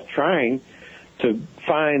to death trying to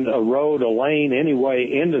find a road, a lane, any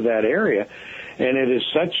way into that area. And it is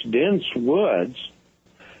such dense woods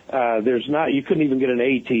You couldn't even get an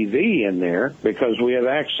ATV in there because we have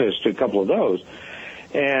access to a couple of those.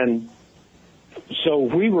 And so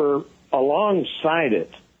we were alongside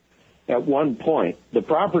it at one point. The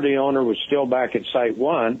property owner was still back at Site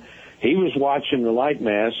 1. He was watching the light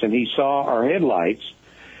mass, and he saw our headlights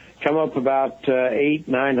come up about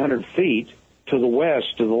 900 feet to the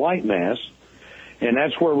west of the light mass. And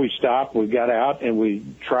that's where we stopped. We got out, and we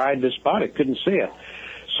tried to spot it. Couldn't see it.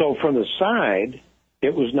 So from the side,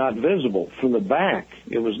 it was not visible. From the back,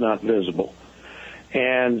 it was not visible.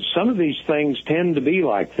 And some of these things tend to be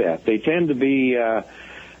like that. They tend to be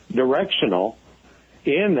directional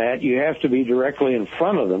in that you have to be directly in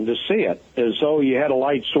front of them to see it, as though you had a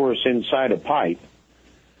light source inside a pipe,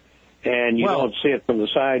 and you don't see it from the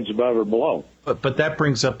sides above or below. But that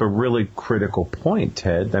brings up a really critical point,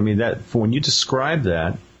 Ted. I mean, when you describe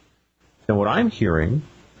that, and what I'm hearing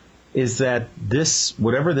is that this,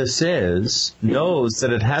 whatever this is, knows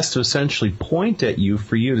that it has to essentially point at you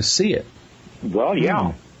for you to see it. Well,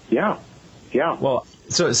 yeah. Well,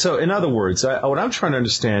 so in other words, what I'm trying to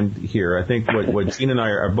understand here, I think what Gene and I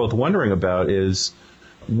are both wondering about is,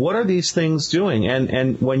 what are these things doing?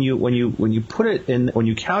 And when you put it in, when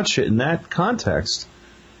you couch it in that context,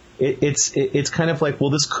 it's kind of like,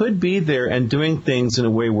 well, this could be there and doing things in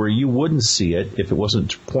a way where you wouldn't see it if it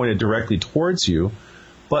wasn't pointed directly towards you.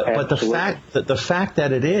 But the fact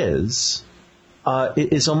that it is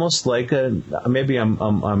almost like maybe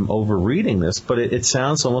I'm overreading this, but it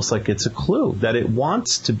sounds almost like it's a clue that it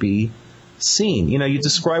wants to be seen. You know, you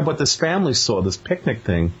describe what this family saw, this picnic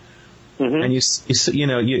thing, and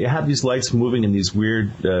you have these lights moving in these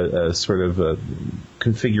weird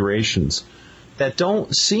configurations that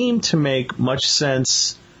don't seem to make much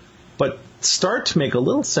sense, but start to make a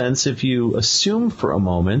little sense if you assume for a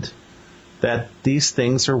moment that these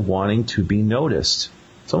things are wanting to be noticed.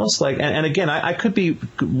 It's almost like, and again, I could be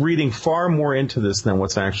reading far more into this than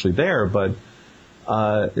what's actually there, but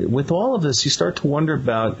with all of this, you start to wonder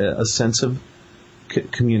about a sense of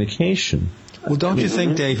communication. Well, don't you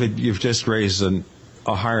think, David, you've just raised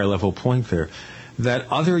a higher level point there, that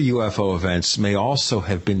other UFO events may also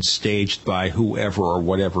have been staged by whoever or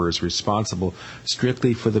whatever is responsible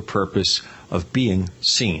strictly for the purpose of being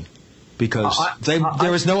seen? Because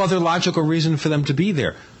there was no other logical reason for them to be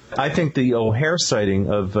there. I think the O'Hare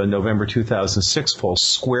sighting of November 2006 falls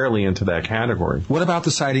squarely into that category. What about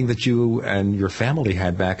the sighting that you and your family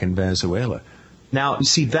had back in Venezuela? Now, you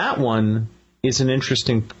see, that one is an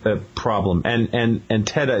interesting problem, and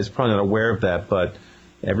Ted is probably not aware of that, but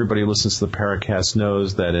everybody who listens to the Paracast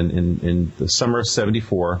knows that in the summer of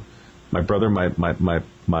 '74, my brother,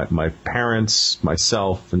 my parents,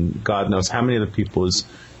 myself, and God knows how many other people, it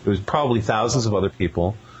was probably thousands of other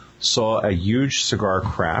people, saw a huge cigar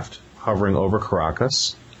craft hovering over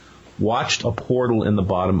Caracas, watched a portal in the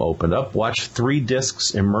bottom open up, watched 3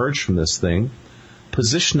 discs emerge from this thing,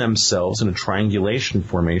 position themselves in a triangulation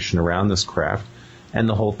formation around this craft, and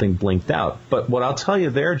the whole thing blinked out. But what I'll tell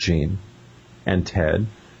you there, Gene and Ted,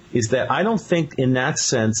 is that I don't think in that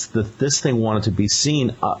sense that this thing wanted to be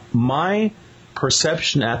seen. My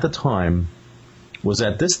perception at the time was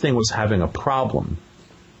that this thing was having a problem,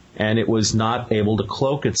 and it was not able to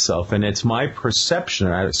cloak itself. And it's my perception,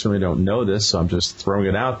 and I certainly don't know this, so I'm just throwing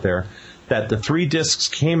it out there, that the 3 discs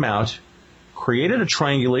came out, created a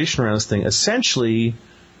triangulation around this thing, essentially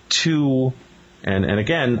to, and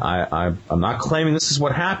again, I'm not claiming this is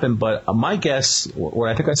what happened, but my guess, what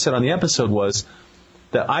I think I said on the episode was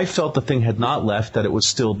that I felt the thing had not left, that it was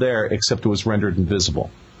still there, except it was rendered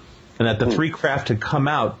invisible. And that the 3 craft had come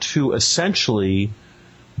out to essentially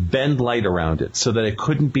bend light around it so that it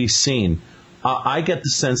couldn't be seen. I get the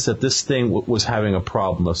sense that this thing was having a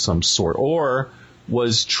problem of some sort, or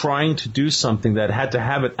was trying to do something that had to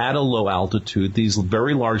have it at a low altitude. These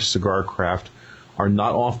very large cigar craft are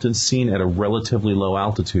not often seen at a relatively low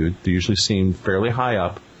altitude. They're usually seen fairly high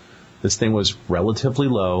up. This thing was relatively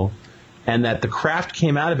low, and that the craft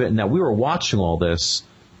came out of it, and that we were watching all this.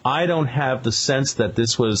 I don't have the sense that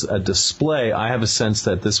this was a display. I have a sense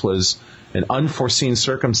that this was an unforeseen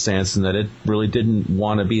circumstance and that it really didn't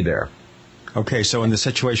want to be there. Okay, so in a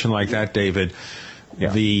situation like that, David,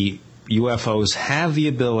 the UFOs have the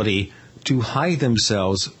ability to hide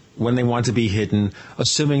themselves when they want to be hidden,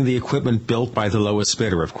 assuming the equipment built by the lowest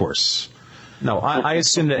bidder, of course. No, I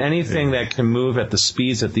assume that anything that can move at the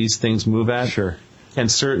speeds that these things move at can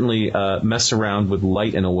certainly mess around with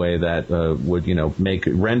light in a way that would,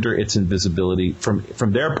 render its invisibility,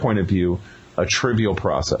 from their point of view, a trivial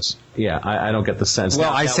process. Yeah, I don't get the sense.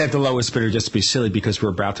 Well, I said the lowest bidder just to be silly because we're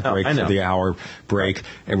about to break for the hour break,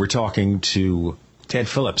 and we're talking to Ted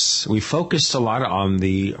Phillips. We focused a lot on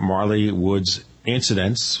the Marley Woods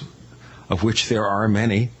incidents, of which there are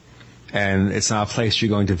many, and it's not a place you're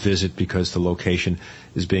going to visit because the location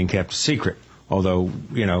is being kept secret. Although,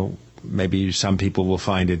 maybe some people will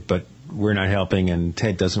find it, but we're not helping, and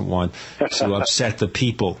Ted doesn't want to upset the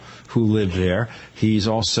people who live there. He's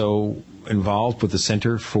also involved with the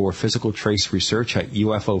Center for Physical Trace Research at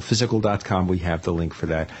ufophysical.com. We have the link for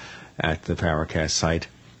that at the Paracast site.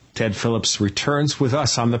 Ted Phillips returns with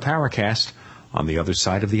us on the Paracast on the other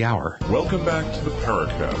side of the hour. Welcome back to the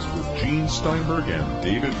Paracast with Gene Steinberg and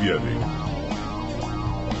David Biedny.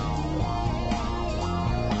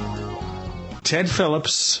 Ted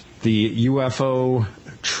Phillips, the UFO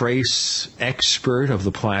trace expert of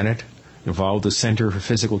the planet, involved with the Center for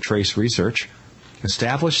Physical Trace Research,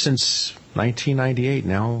 established since 1998,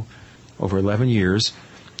 now over 11 years,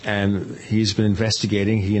 and he's been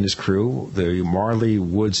investigating, he and his crew, the Marley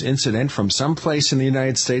Woods incident from someplace in the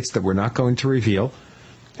United States that we're not going to reveal.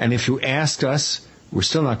 And if you asked us, we're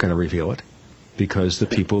still not going to reveal it, because the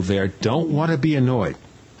people there don't want to be annoyed.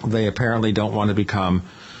 They apparently don't want to become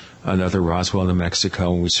another Roswell, New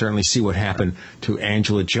Mexico, and we certainly see what happened to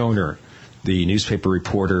Angela Joner, the newspaper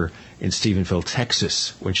reporter in Stephenville,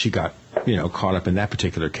 Texas, when she got, caught up in that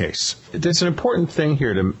particular case. There's an important thing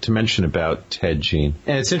here to mention about Ted, Gene.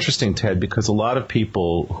 And it's interesting, Ted, because a lot of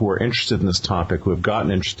people who are interested in this topic, who have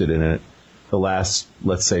gotten interested in it the last,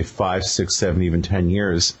 let's say, 5, 6, 7, even 10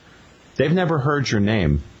 years, they've never heard your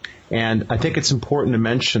name. And I think it's important to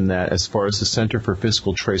mention that as far as the Center for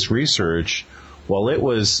Physical Trace Research, while it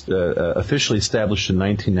was officially established in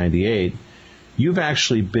 1998, you've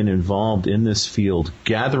actually been involved in this field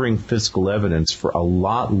gathering physical evidence for a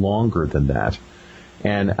lot longer than that.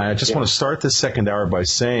 And I just want to start this second hour by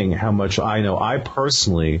saying how much I know I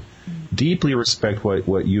personally deeply respect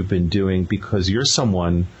what you've been doing, because you're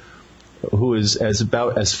someone who is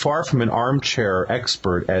about as far from an armchair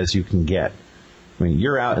expert as you can get. I mean,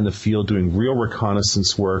 you're out in the field doing real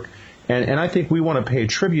reconnaissance work. And I think we want to pay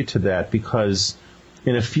tribute to that, because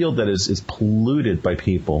in a field that is polluted by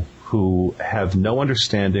people who have no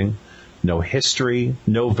understanding, no history,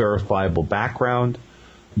 no verifiable background,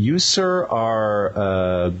 you, sir,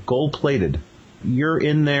 are gold-plated. You're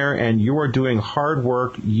in there and you are doing hard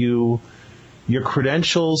work. Your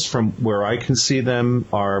credentials, from where I can see them,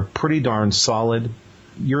 are pretty darn solid.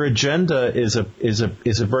 Your agenda is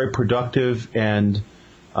a very productive and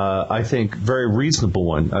I think very reasonable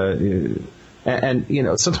one.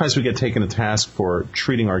 And sometimes we get taken to task for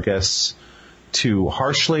treating our guests too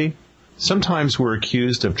harshly. Sometimes we're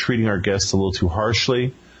accused of treating our guests a little too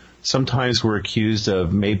harshly. Sometimes we're accused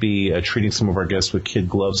of maybe treating some of our guests with kid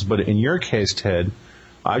gloves. But in your case, Ted,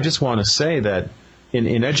 I just want to say that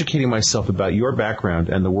in educating myself about your background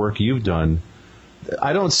and the work you've done,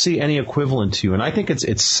 I don't see any equivalent to you. And I think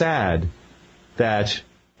it's sad that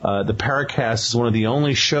the Paracast is one of the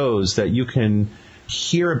only shows that you can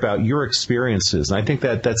hear about your experiences. And I think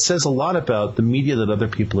that says a lot about the media that other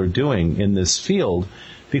people are doing in this field,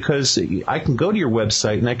 because I can go to your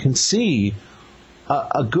website and I can see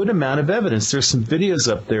a good amount of evidence. There's some videos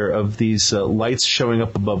up there of these lights showing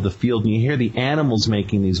up above the field, and you hear the animals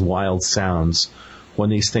making these wild sounds when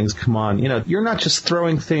these things come on. You're not just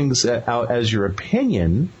throwing things out as your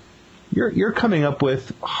opinion. You're coming up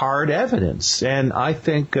with hard evidence, and I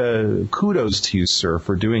think kudos to you, sir,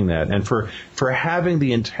 for doing that, and for having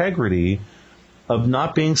the integrity of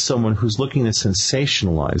not being someone who's looking to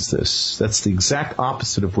sensationalize this. That's the exact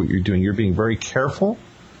opposite of what you're doing. You're being very careful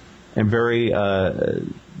and very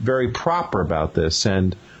very proper about this.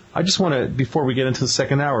 And I just want to, before we get into the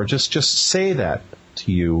second hour, just say that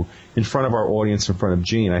to you in front of our audience, in front of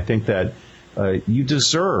Gene. I think that you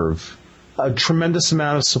deserve a tremendous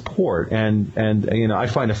amount of support, and I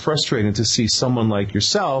find it frustrating to see someone like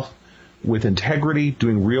yourself with integrity,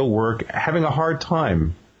 doing real work, having a hard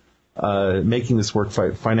time making this work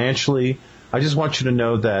financially. I just want you to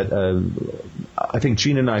know that I think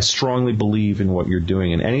Gene and I strongly believe in what you're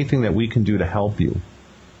doing, and anything that we can do to help you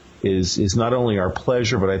is not only our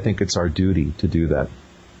pleasure, but I think it's our duty to do that.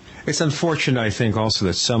 It's unfortunate, I think, also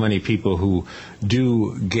that so many people who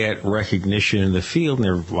do get recognition in the field, and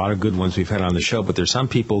there are a lot of good ones we've had on the show, but there's some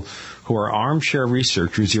people who are armchair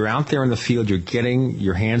researchers. You're out there in the field, you're getting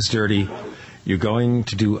your hands dirty, you're going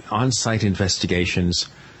to do on-site investigations,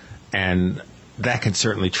 and that can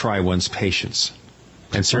certainly try one's patience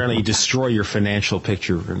and certainly destroy your financial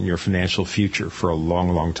picture and your financial future for a long,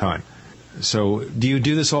 long time. So do you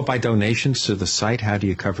do this all by donations to the site? How do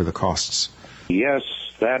you cover the costs? Yes,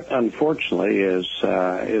 that unfortunately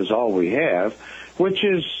is all we have, which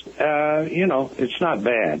is, it's not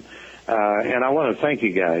bad. And I want to thank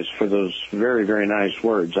you guys for those very, very nice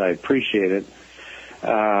words. I appreciate it.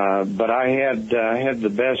 But I had the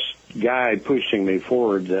best guy pushing me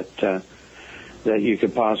forward that you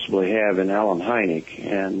could possibly have in Alan Hynek,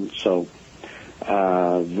 and so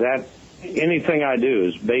that anything I do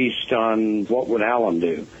is based on what would Alan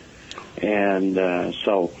do, and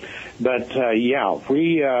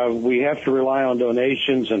we have to rely on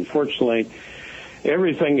donations. Unfortunately,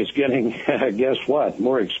 everything is getting guess what,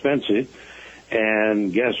 more expensive,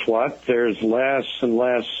 and guess what, there's less and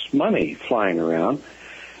less money flying around,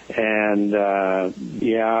 and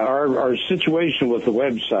our situation with the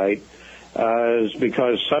website is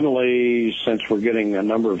because suddenly, since we're getting a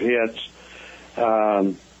number of hits,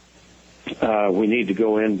 we need to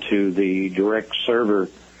go into the direct server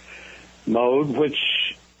mode, which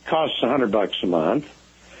costs $100 a month,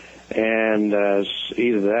 and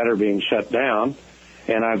either that or being shut down.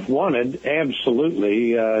 And I've wanted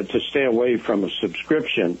absolutely to stay away from a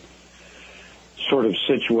subscription sort of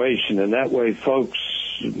situation, and that way folks,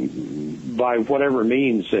 by whatever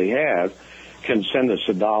means they have, can send us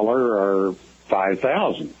 $1 or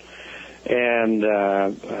 $5,000. And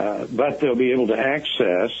but they'll be able to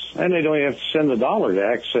access, and they don't have to send $1 to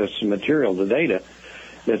access the material, the data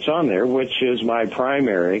that's on there, which is my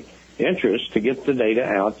primary interest, to get the data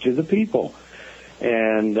out to the people,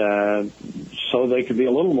 and so they could be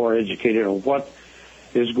a little more educated on what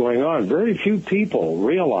is going on. Very few people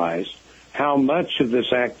realize how much of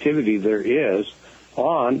this activity there is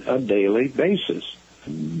on a daily basis.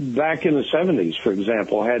 Back in the 70s, for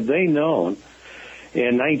example, had they known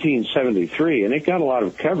in 1973, and it got a lot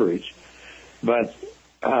of coverage, but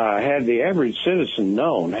had the average citizen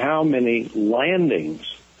known how many landings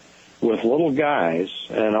with little guys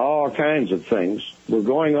and all kinds of things were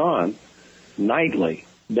going on nightly,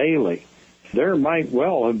 daily, there might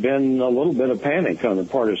well have been a little bit of panic on the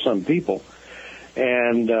part of some people.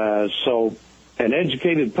 And so an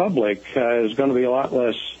educated public is going to be a lot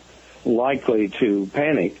less likely to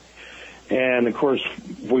panic. And, of course,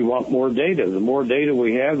 we want more data. The more data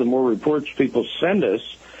we have, the more reports people send us,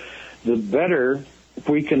 the better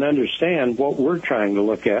we can understand what we're trying to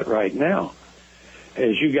look at right now.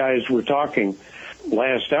 As you guys were talking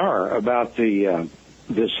last hour about the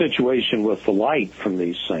situation with the light from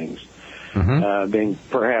these things, being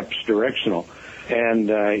perhaps directional, and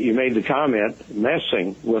you made the comment,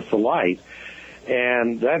 messing with the light,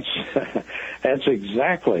 and that's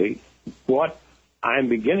exactly what I'm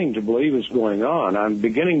beginning to believe is going on. I'm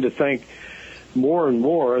beginning to think more and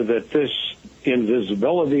more that this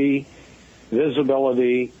invisibility,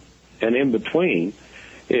 visibility, and in between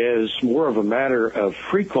is more of a matter of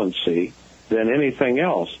frequency than anything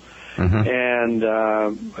else. And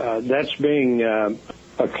that's being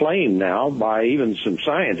acclaimed now by even some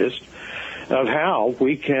scientists of how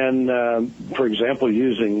we can, for example,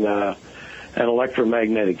 using an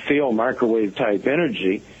electromagnetic field, microwave type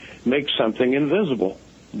energy, make something invisible.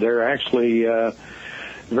 They're actually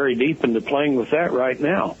very deep into playing with that right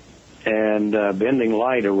now, and bending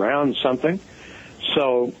light around something.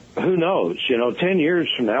 So who knows? 10 years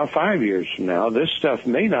from now, 5 years from now, this stuff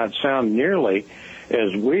may not sound nearly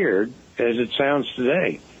as weird as it sounds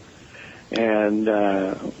today. And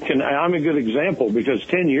I'm a good example, because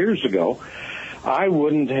 10 years ago, I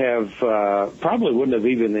probably wouldn't have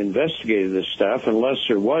even investigated this stuff unless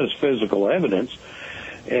there was physical evidence.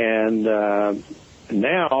 And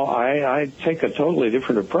now I take a totally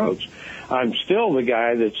different approach. I'm still the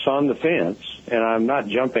guy that's on the fence, and I'm not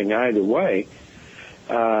jumping either way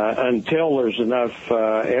until there's enough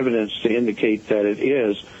evidence to indicate that it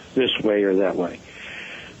is this way or that way.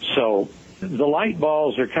 So the light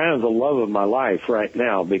balls are kind of the love of my life right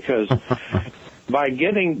now, because by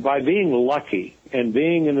being lucky and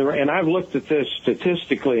being and I've looked at this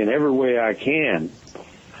statistically in every way I can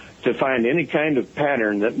to find any kind of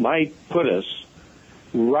pattern that might put us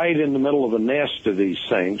right in the middle of a nest of these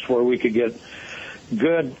things where we could get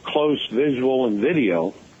good, close visual and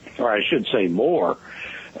video, or I should say more,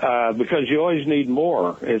 because you always need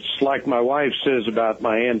more. It's like my wife says about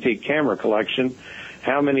my antique camera collection,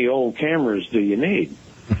 how many old cameras do you need?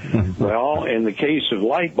 Well, in the case of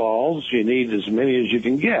light balls, you need as many as you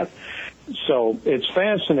can get. So it's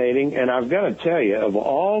fascinating, and I've got to tell you, of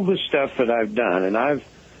all the stuff that I've done, and I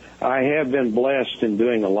have been blessed in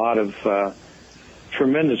doing a lot of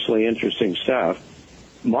tremendously interesting stuff,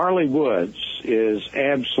 Marley Woods is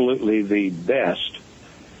absolutely the best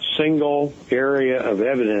single area of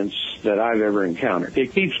evidence that I've ever encountered.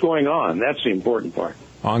 It keeps going on. That's the important part.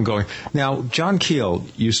 Ongoing. Now, John Keel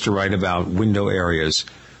used to write about window areas,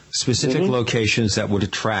 specific locations that would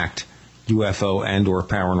attract UFO and or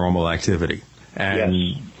paranormal activity.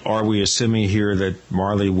 And are we assuming here that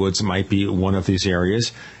Marley Woods might be one of these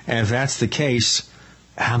areas? And if that's the case,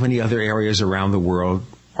 how many other areas around the world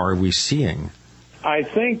are we seeing? I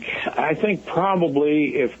think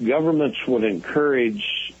probably if governments would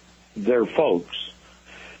encourage their folks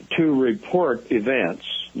to report events,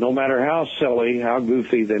 no matter how silly, how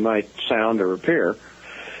goofy they might sound or appear,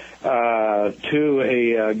 to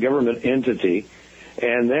a government entity,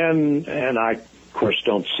 and I, of course,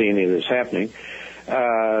 don't see any of this happening,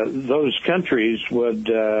 those countries would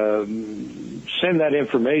send that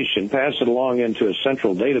information, pass it along into a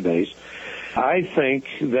central database. I think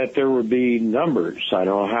that there would be numbers, I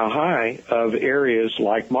don't know how high, of areas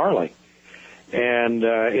like Marley. And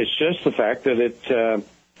it's just the fact that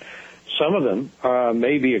some of them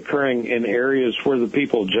may be occurring in areas where the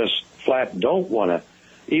people just flat don't want to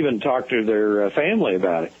even talk to their family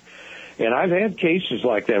about it. And I've had cases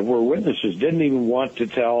like that where witnesses didn't even want to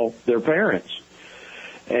tell their parents.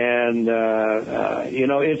 And,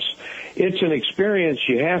 it's an experience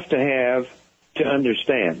you have to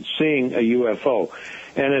understand, seeing a UFO.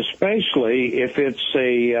 And especially if it's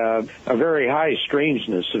a very high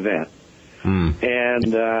strangeness event.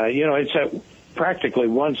 And, it's a practically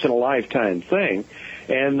once-in-a-lifetime thing.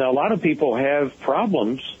 And a lot of people have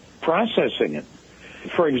problems processing it.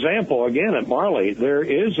 For example, again, at Marley, there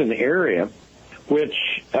is an area which,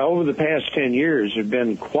 over the past 10 years, have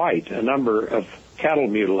been quite a number of cattle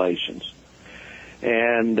mutilations.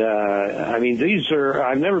 And,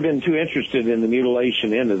 I've never been too interested in the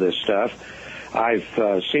mutilation end of this stuff. I've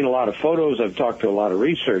seen a lot of photos. I've talked to a lot of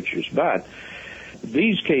researchers. But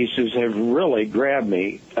these cases have really grabbed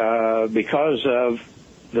me because of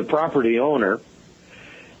the property owner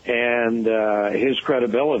and his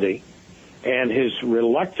credibility and his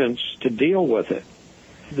reluctance to deal with it.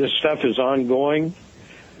 This stuff is ongoing.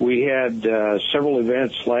 We had several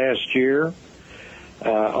events last year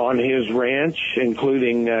on his ranch,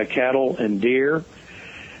 including cattle and deer,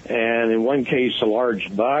 and in one case a large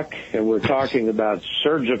buck, and we're talking about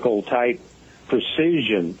surgical type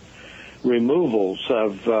precision removals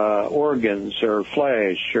of organs or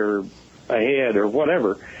flesh or a head or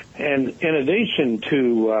whatever. And in addition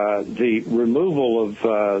to the removal of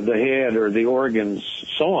the head or the organs,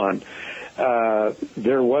 so on,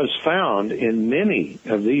 there was found in many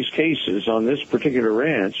of these cases on this particular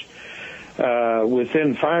ranch,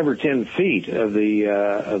 within 5 or 10 feet of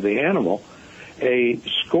the animal, a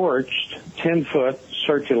scorched 10-foot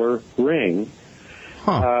circular ring.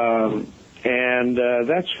 And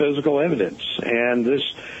that's physical evidence. And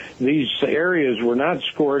these areas were not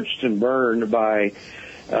scorched and burned by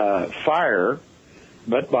fire,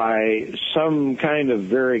 but by some kind of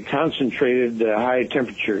very concentrated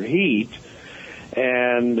high-temperature heat,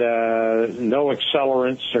 and no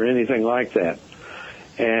accelerants or anything like that.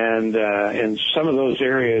 And in some of those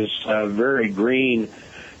areas, very green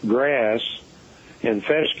grass and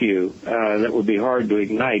fescue that would be hard to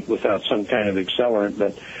ignite without some kind of accelerant,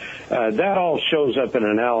 but that all shows up in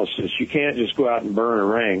analysis. You can't just go out and burn a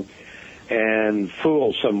ring and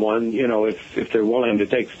fool someone, if they're willing to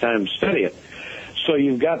take the time to study it. So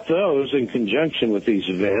you've got those in conjunction with these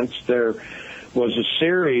events. There was a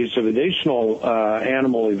series of additional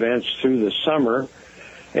animal events through the summer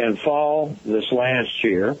and fall this last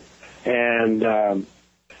year. And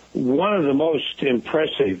one of the most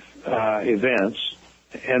impressive events,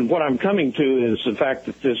 and what I'm coming to is the fact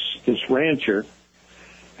that this rancher,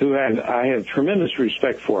 who I have tremendous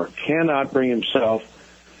respect for, cannot bring himself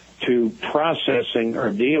to processing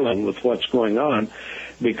or dealing with what's going on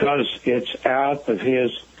because it's out of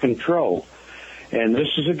his control. And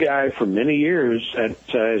this is a guy for many years that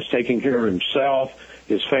is taking care of himself,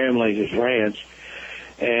 his family, his ranch.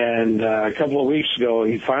 And a couple of weeks ago,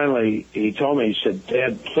 he told me, he said,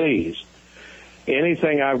 "Dad, please,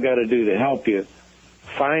 anything I've got to do to help you,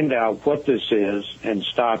 find out what this is and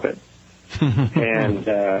stop it." And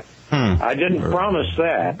I didn't promise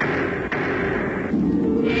that.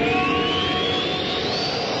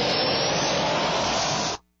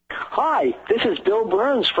 Hi, this is Bill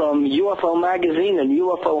Burns from UFO Magazine and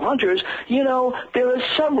UFO Hunters. There are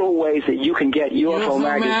several ways that you can get UFO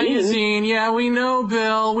Magazine. Yeah, we know,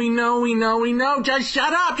 Bill. We know. Just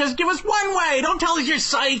shut up. Just give us one way. Don't tell us you're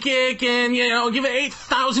psychic and, give it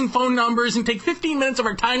 8,000 phone numbers and take 15 minutes of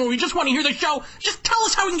our time when we just want to hear the show. Just tell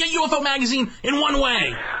us how we can get UFO Magazine in one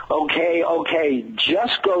way. Okay.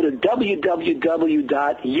 Just go to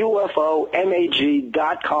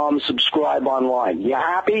www.ufomag.com, subscribe online. You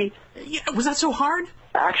happy? Yeah, was that so hard?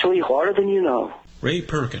 Actually, harder than you know. Ray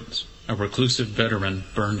Perkins, a reclusive veteran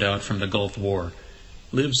burned out from the Gulf War,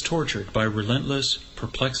 lives tortured by relentless,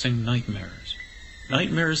 perplexing nightmares.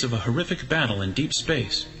 Nightmares of a horrific battle in deep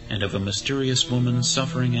space and of a mysterious woman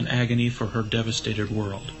suffering in agony for her devastated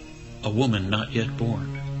world. a woman not yet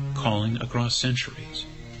born, calling across centuries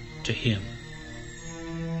to him.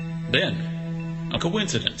 Then, a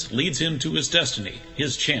coincidence leads him to his destiny,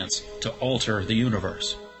 his chance to alter the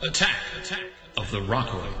universe. Attack of the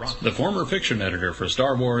Rockoids. The former fiction editor for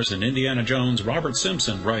Star Wars and Indiana Jones, Robert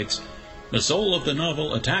Simpson, writes, "The soul of the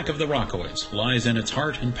novel Attack of the Rockoids lies in its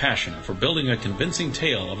heart and passion for building a convincing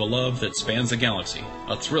tale of a love that spans the galaxy,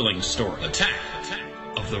 a thrilling story. Attack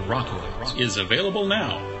of the Rockoids is available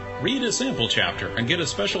now. Read a sample chapter and get a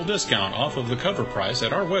special discount off of the cover price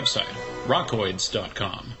at our website,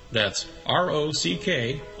 rockoids.com. That's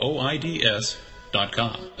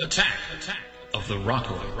ROCKOIDS.com. Attack of the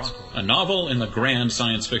Rockoids, a novel in the grand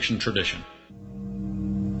science fiction tradition."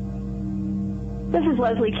 This is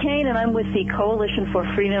Leslie Kane, and I'm with the Coalition for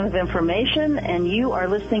Freedom of Information, and you are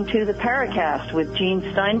listening to the Paracast with Gene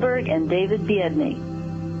Steinberg and David Biedney.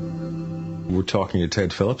 We're talking to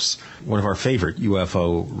Ted Phillips, one of our favorite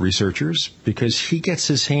UFO researchers, because he gets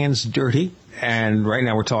his hands dirty. And right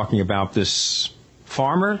now we're talking about this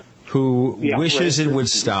farmer who wishes it would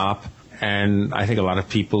stop. And I think a lot of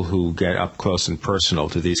people who get up close and personal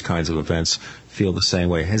to these kinds of events feel the same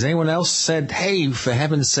way. Has anyone else said, hey, for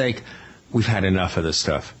heaven's sake, we've had enough of this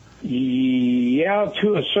stuff? Yeah,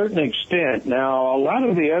 to a certain extent. Now, a lot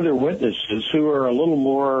of the other witnesses who are a little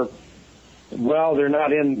more, well, they're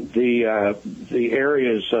not in the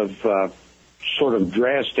areas of sort of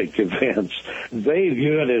drastic events. They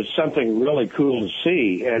view it as something really cool to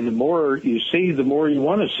see, and the more you see, the more you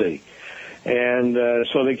want to see. And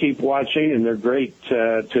so they keep watching, and they're great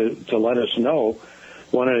to let us know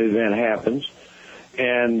when an event happens.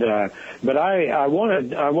 And but I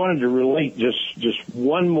wanted to relate just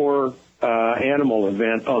one more animal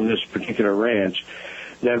event on this particular ranch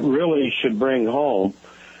that really should bring home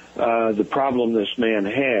the problem this man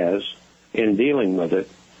has in dealing with it.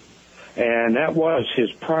 And that was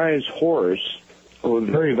his prize horse, a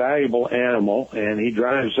very valuable animal, and he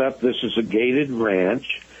drives up. This is a gated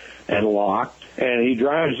ranch and locked, and he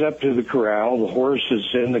drives up to the corral. The horse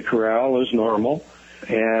is in the corral as normal,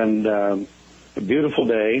 and a beautiful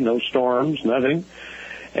day, no storms, nothing.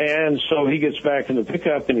 And so he gets back in the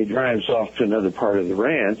pickup and he drives off to another part of the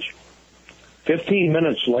ranch. 15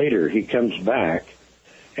 minutes later, he comes back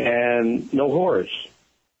and no horse.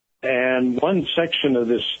 And one section of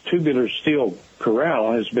this tubular steel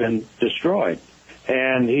corral has been destroyed.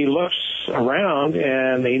 And he looks around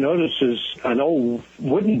and he notices an old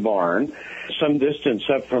wooden barn some distance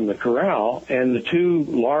up from the corral, and the two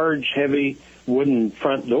large, heavy wooden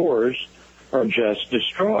front doors are just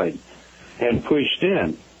destroyed and pushed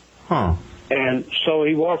in. Huh. And so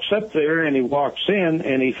he walks up there and he walks in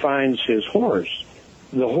and he finds his horse.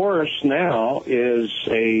 The horse now is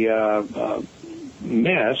a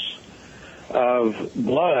mess of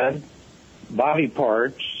blood, body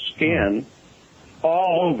parts, skin,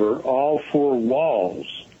 all over all four walls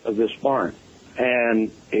of this barn.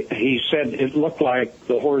 And he said it looked like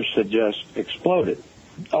the horse had just exploded.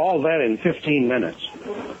 All that in 15 minutes.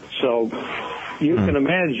 So you can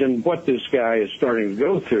imagine what this guy is starting to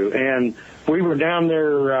go through. And we were down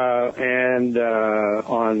there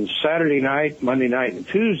on Saturday night, Monday night, and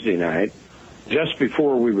Tuesday night, just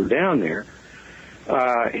before we were down there,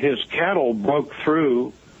 his cattle broke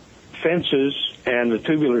through fences and the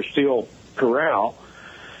tubular steel corral,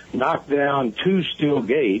 knocked down two steel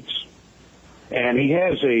gates, and he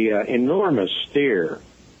has a enormous steer,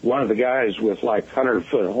 one of the guys with like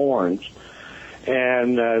 100-foot horns,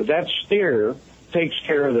 and that steer takes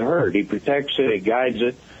care of the herd. He protects it, he guides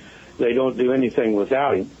it. They don't do anything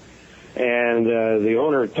without him. And the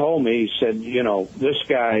owner told me, he said, you know, this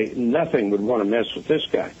guy, nothing would want to mess with this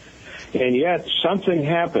guy. And yet something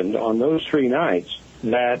happened on those 3 nights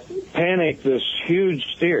that panicked this huge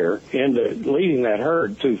steer into leading that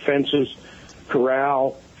herd through fences,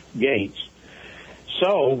 corral, gates.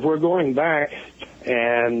 So we're going back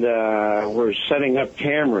and we're setting up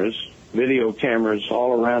cameras, video cameras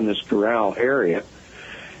all around this corral area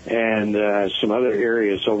and some other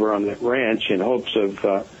areas over on the ranch in hopes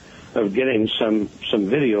of getting some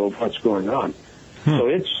video of what's going on. So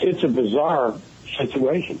it's a bizarre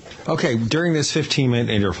situation. Okay, during this 15-minute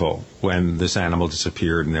interval when this animal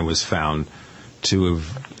disappeared and then was found to have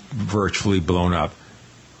virtually blown up,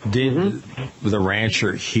 did the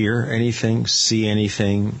rancher hear anything, see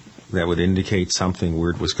anything that would indicate something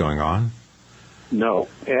weird was going on? No,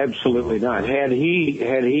 absolutely not. Had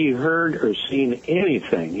he heard or seen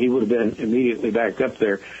anything, he would have been immediately back up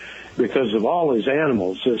there because of all his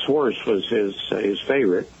animals. This horse was his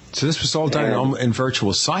favorite. So this was all done in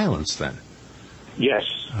virtual silence then? Yes,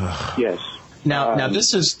 yes. Now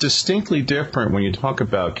this is distinctly different when you talk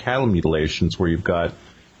about cattle mutilations where you've got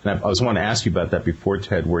And I was wanting to ask you about that before,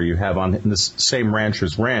 Ted, where you have in this same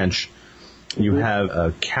rancher's ranch, you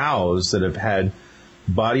have cows that have had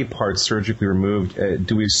body parts surgically removed.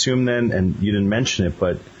 Do we assume then, and you didn't mention it,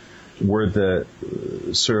 but were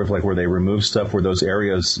where they removed stuff, were those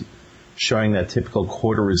areas showing that typical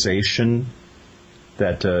cauterization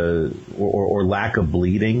that or lack of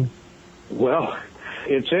bleeding? Well,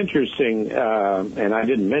 it's interesting, and I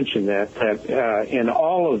didn't mention that in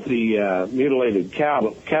all of the mutilated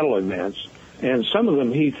cattle events, and some of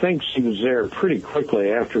them he thinks he was there pretty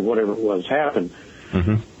quickly after whatever it was happened,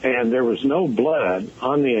 and there was no blood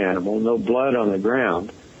on the animal, no blood on the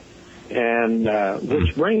ground, and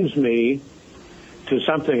which brings me to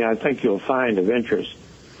something I think you'll find of interest.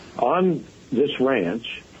 On this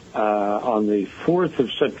ranch, on the 4th of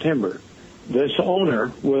September, this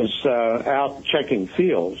owner was out checking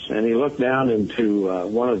fields, and he looked down into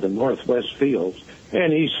one of the northwest fields,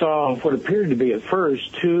 and he saw what appeared to be at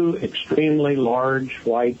first 2 extremely large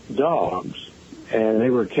white dogs, and they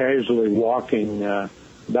were casually walking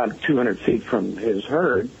about 200 feet from his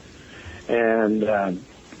herd, and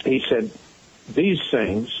he said, these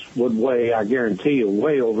things would weigh, I guarantee you,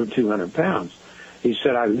 way over 200 pounds. He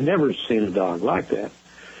said, I've never seen a dog like that.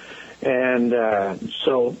 And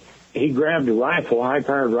so he grabbed a rifle,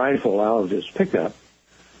 high-powered rifle, out of his pickup,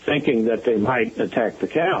 thinking that they might attack the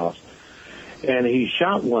cows. And he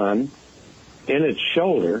shot one in its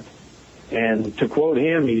shoulder, and to quote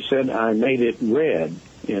him, he said, I made it red.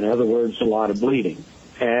 In other words, a lot of bleeding.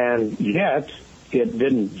 And yet, it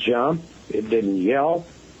didn't jump, it didn't yelp.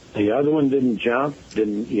 The other one didn't jump,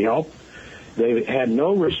 didn't yelp. They had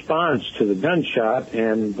no response to the gunshot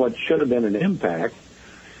and what should have been an impact.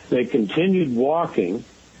 They continued walking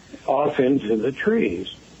off into the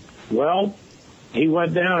trees. Well, he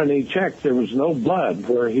went down and he checked. There was no blood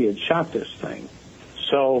where he had shot this thing.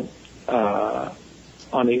 So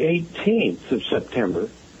on the 18th of September,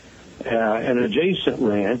 an adjacent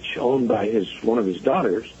ranch owned by one of his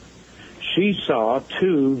daughters, she saw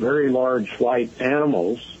 2 very large white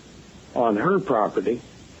animals on her property,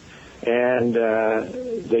 and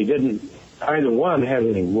they didn't, either one had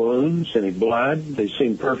any wounds, any blood. They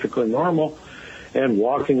seemed perfectly normal and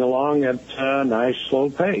walking along at a nice slow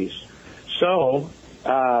pace. So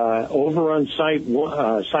over on site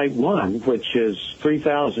 1, which is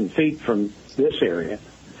 3,000 feet from this area,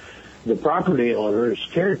 the property owner's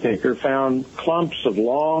caretaker found clumps of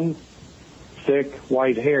long, thick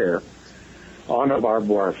white hair on a barbed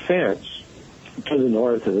wire fence to the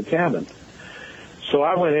north of the cabin. So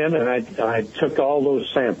I went in and I took all those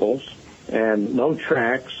samples, and no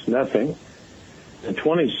tracks, nothing. The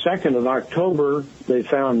 22nd of October, they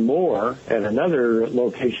found more at another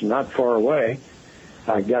location not far away.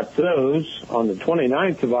 I got those. On the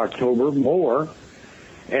 29th of October, more.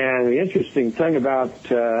 And the interesting thing about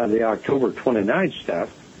the October 29th stuff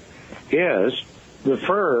is the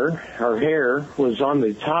fur, or hair, was on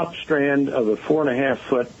the top strand of a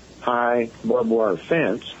 4.5-foot high barbed wire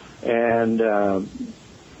fence, and a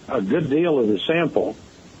good deal of the sample,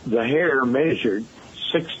 the hair measured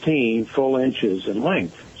 16 full inches in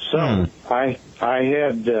length. So I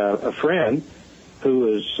had a friend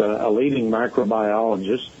who is a leading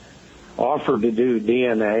microbiologist offered to do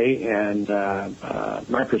DNA and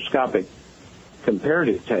microscopic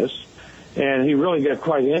comparative tests, and he really got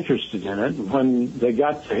quite interested in it. When they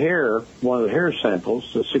got the hair, one of the hair samples,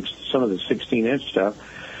 some of the 16-inch stuff,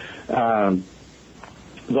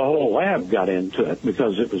 the whole lab got into it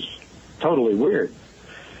because it was totally weird.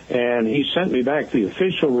 And he sent me back the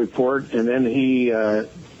official report, and then he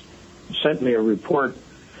sent me a report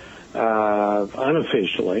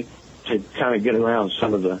unofficially to kind of get around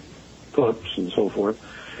some of the books and so forth.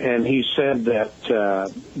 And he said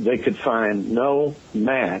that they could find no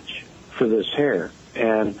match for this hair.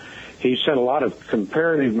 And he sent a lot of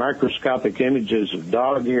comparative microscopic images of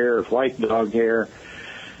dog hair, white dog hair,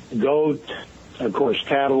 goat, of course,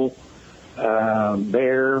 cattle,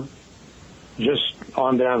 bear, just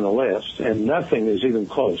on down the list, and nothing is even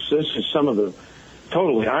close. This is some of the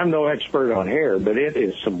I'm no expert on hair, but it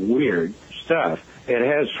is some weird stuff. It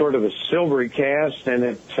has sort of a silvery cast, and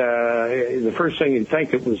the first thing you'd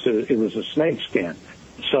think it was a snake skin.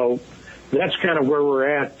 So that's kind of where we're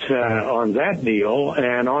at on that deal.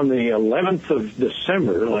 And on the 11th of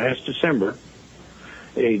December, last December,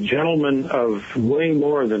 a gentleman of way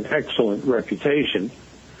more than excellent reputation,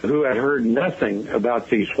 who had heard nothing about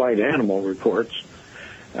these white animal reports,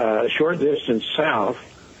 a short distance south,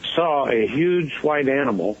 saw a huge white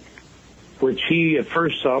animal, which he at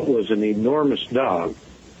first thought was an enormous dog,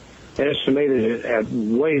 estimated it at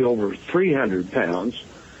way over 300 pounds.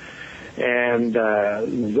 And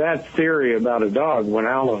that theory about a dog went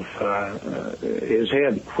out of his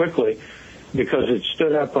head quickly because it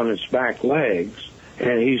stood up on its back legs,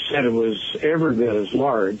 and he said it was every bit as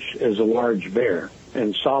large as a large bear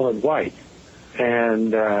and solid white.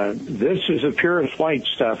 And this is the purest white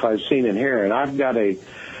stuff I've seen in here. And I've got a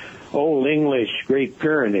Old English Great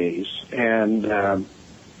Pyrenees, and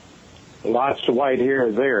lots of white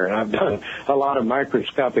hair there. And I've done a lot of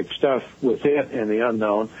microscopic stuff with it and the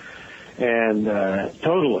unknown, and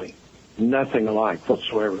totally nothing alike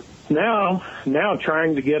whatsoever. Now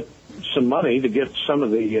trying to get some money to get some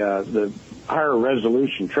of the higher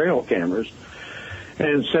resolution trail cameras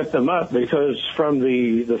and set them up, because from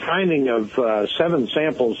the finding of 7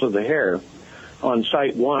 samples of the hair on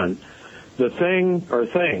Site 1, the thing or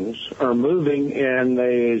things are moving in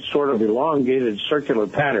a sort of elongated circular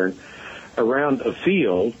pattern around a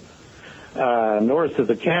field north of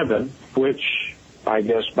the cabin, which I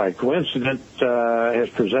guess by coincidence has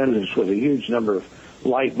presented us with a huge number of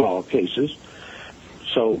light ball cases.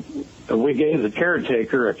 So we gave the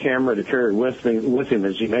caretaker a camera to carry with him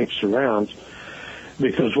as he makes the rounds,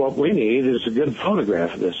 because what we need is a good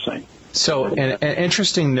photograph of this thing. So an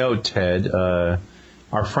interesting note, Ted.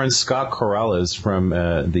 Our friend Scott Corrales from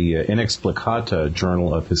the Inexplicata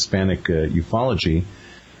Journal of Hispanic Ufology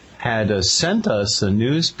had sent us a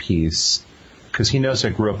news piece, because he knows I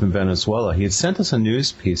grew up in Venezuela. He had sent us a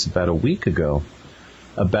news piece about a week ago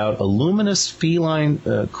about a luminous feline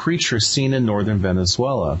creature seen in northern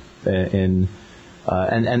Venezuela. And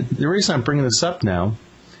the reason I'm bringing this up now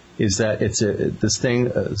is that it's this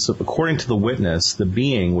thing, so according to the witness, the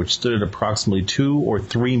being, which stood at approximately 2 or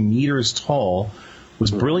 3 meters tall,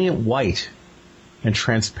 was brilliant white and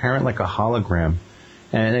transparent like a hologram.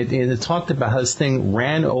 And it talked about how this thing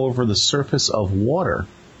ran over the surface of water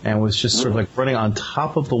and was just sort of like running on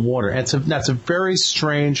top of the water. And that's a very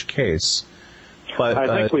strange case. But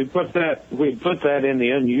I think we put that in the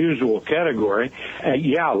unusual category.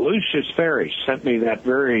 Yeah, Lucius Ferry sent me that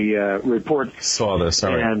very report. Saw this,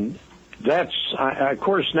 all right. And that's, of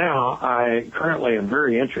course, now I currently am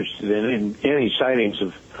very interested in any sightings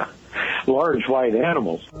of large white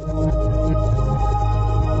animals.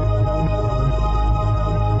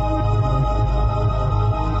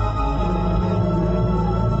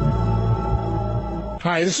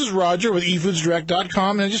 Hi, this is Roger with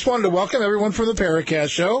eFoodsDirect.com, and I just wanted to welcome everyone from the Paracast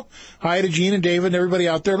Show. Hi to Gene and David and everybody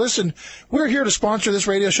out there. Listen, we're here to sponsor this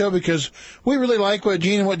radio show because we really like what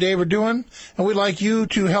Gene and what Dave are doing, and we'd like you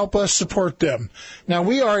to help us support them. Now,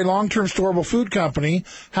 we are a long-term storable food company.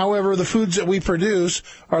 However, the foods that we produce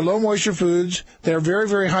are low-moisture foods. They're very,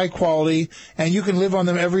 very high quality, and you can live on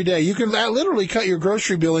them every day. You can literally cut your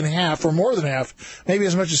grocery bill in half, or more than half, maybe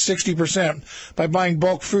as much as 60%, by buying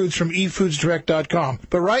bulk foods from eFoodsDirect.com.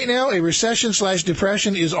 But right now, a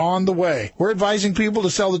recession/depression is on the way. We're advising people to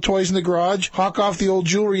sell the toys in the garage, hawk off the old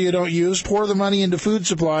jewelry you don't use, pour the money into food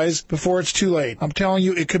supplies before it's too late. I'm telling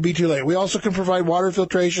you, it could be too late. We also can provide water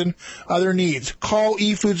filtration, other needs. Call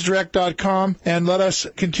eFoodsDirect.com and let us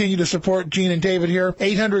continue to support Gene and David here.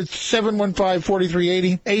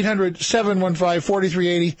 800-715-4380,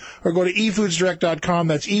 800-715-4380, or go to eFoodsDirect.com.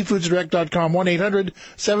 That's eFoodsDirect.com,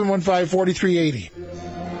 1-800-715-4380.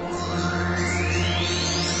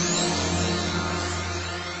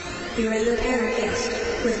 You're in the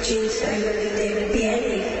Paracast with Gene Steinberg and David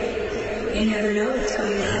Biedney. You never know what's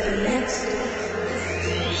going to happen next.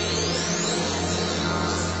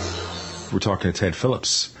 We're talking to Ted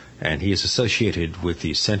Phillips, and he is associated with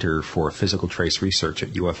the Center for Physical Trace Research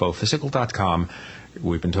at UFOphysical.com.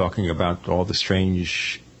 We've been talking about all the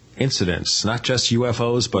strange incidents, not just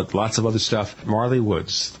UFOs, but lots of other stuff. Marley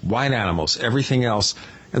Woods, white animals, everything else.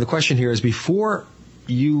 And the question here is, before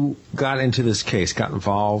you got into this case, got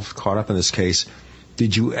involved, caught up in this case,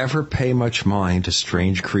 did you ever pay much mind to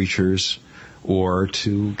strange creatures or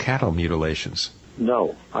to cattle mutilations?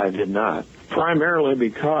 No, I did not. Primarily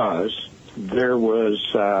because there was,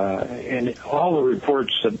 in all the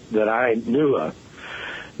reports that I knew of,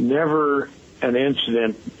 never an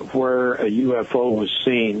incident where a UFO was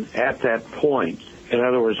seen at that point. In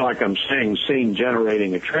other words, like I'm saying, seen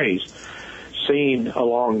generating a trace, seen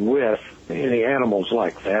along with any animals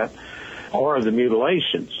like that, or the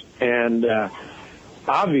mutilations. And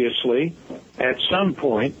obviously, at some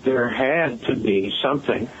point, there had to be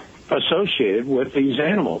something associated with these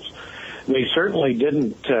animals. They certainly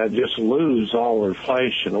didn't just lose all their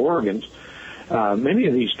flesh and organs. Many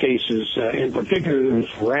of these cases, in particular, there was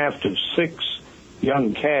a raft of 6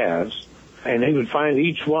 young calves, and they would find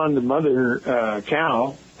each one, the mother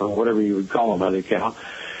cow, or whatever you would call a mother cow,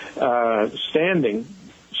 standing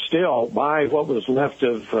still by what was left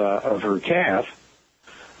of her calf,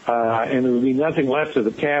 and there would be nothing left of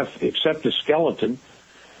the calf except a skeleton,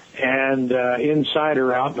 and inside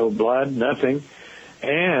or out, no blood, nothing.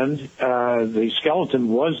 And the skeleton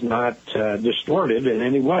was not distorted in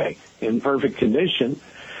any way, in perfect condition.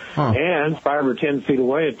 Huh. And 5 or 10 feet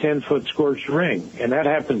away, a 10-foot scorched ring. And that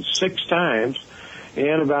happened 6 times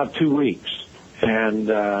in about 2 weeks. And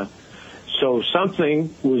so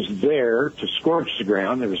something was there to scorch the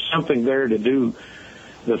ground. There was something there to do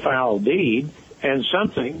the foul deed, and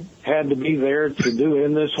something had to be there to do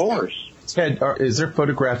in this horse. Ted, is there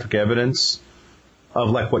photographic evidence of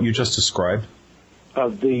like what you just described?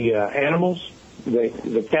 Of the animals,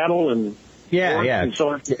 the cattle and and so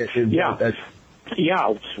on.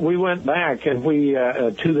 Yeah, we went back and we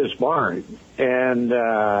to this barn, and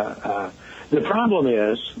the problem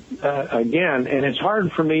is again, and it's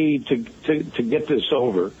hard for me to get this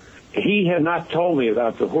over. He had not told me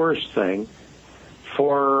about the horse thing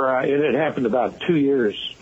for it had happened about 2 years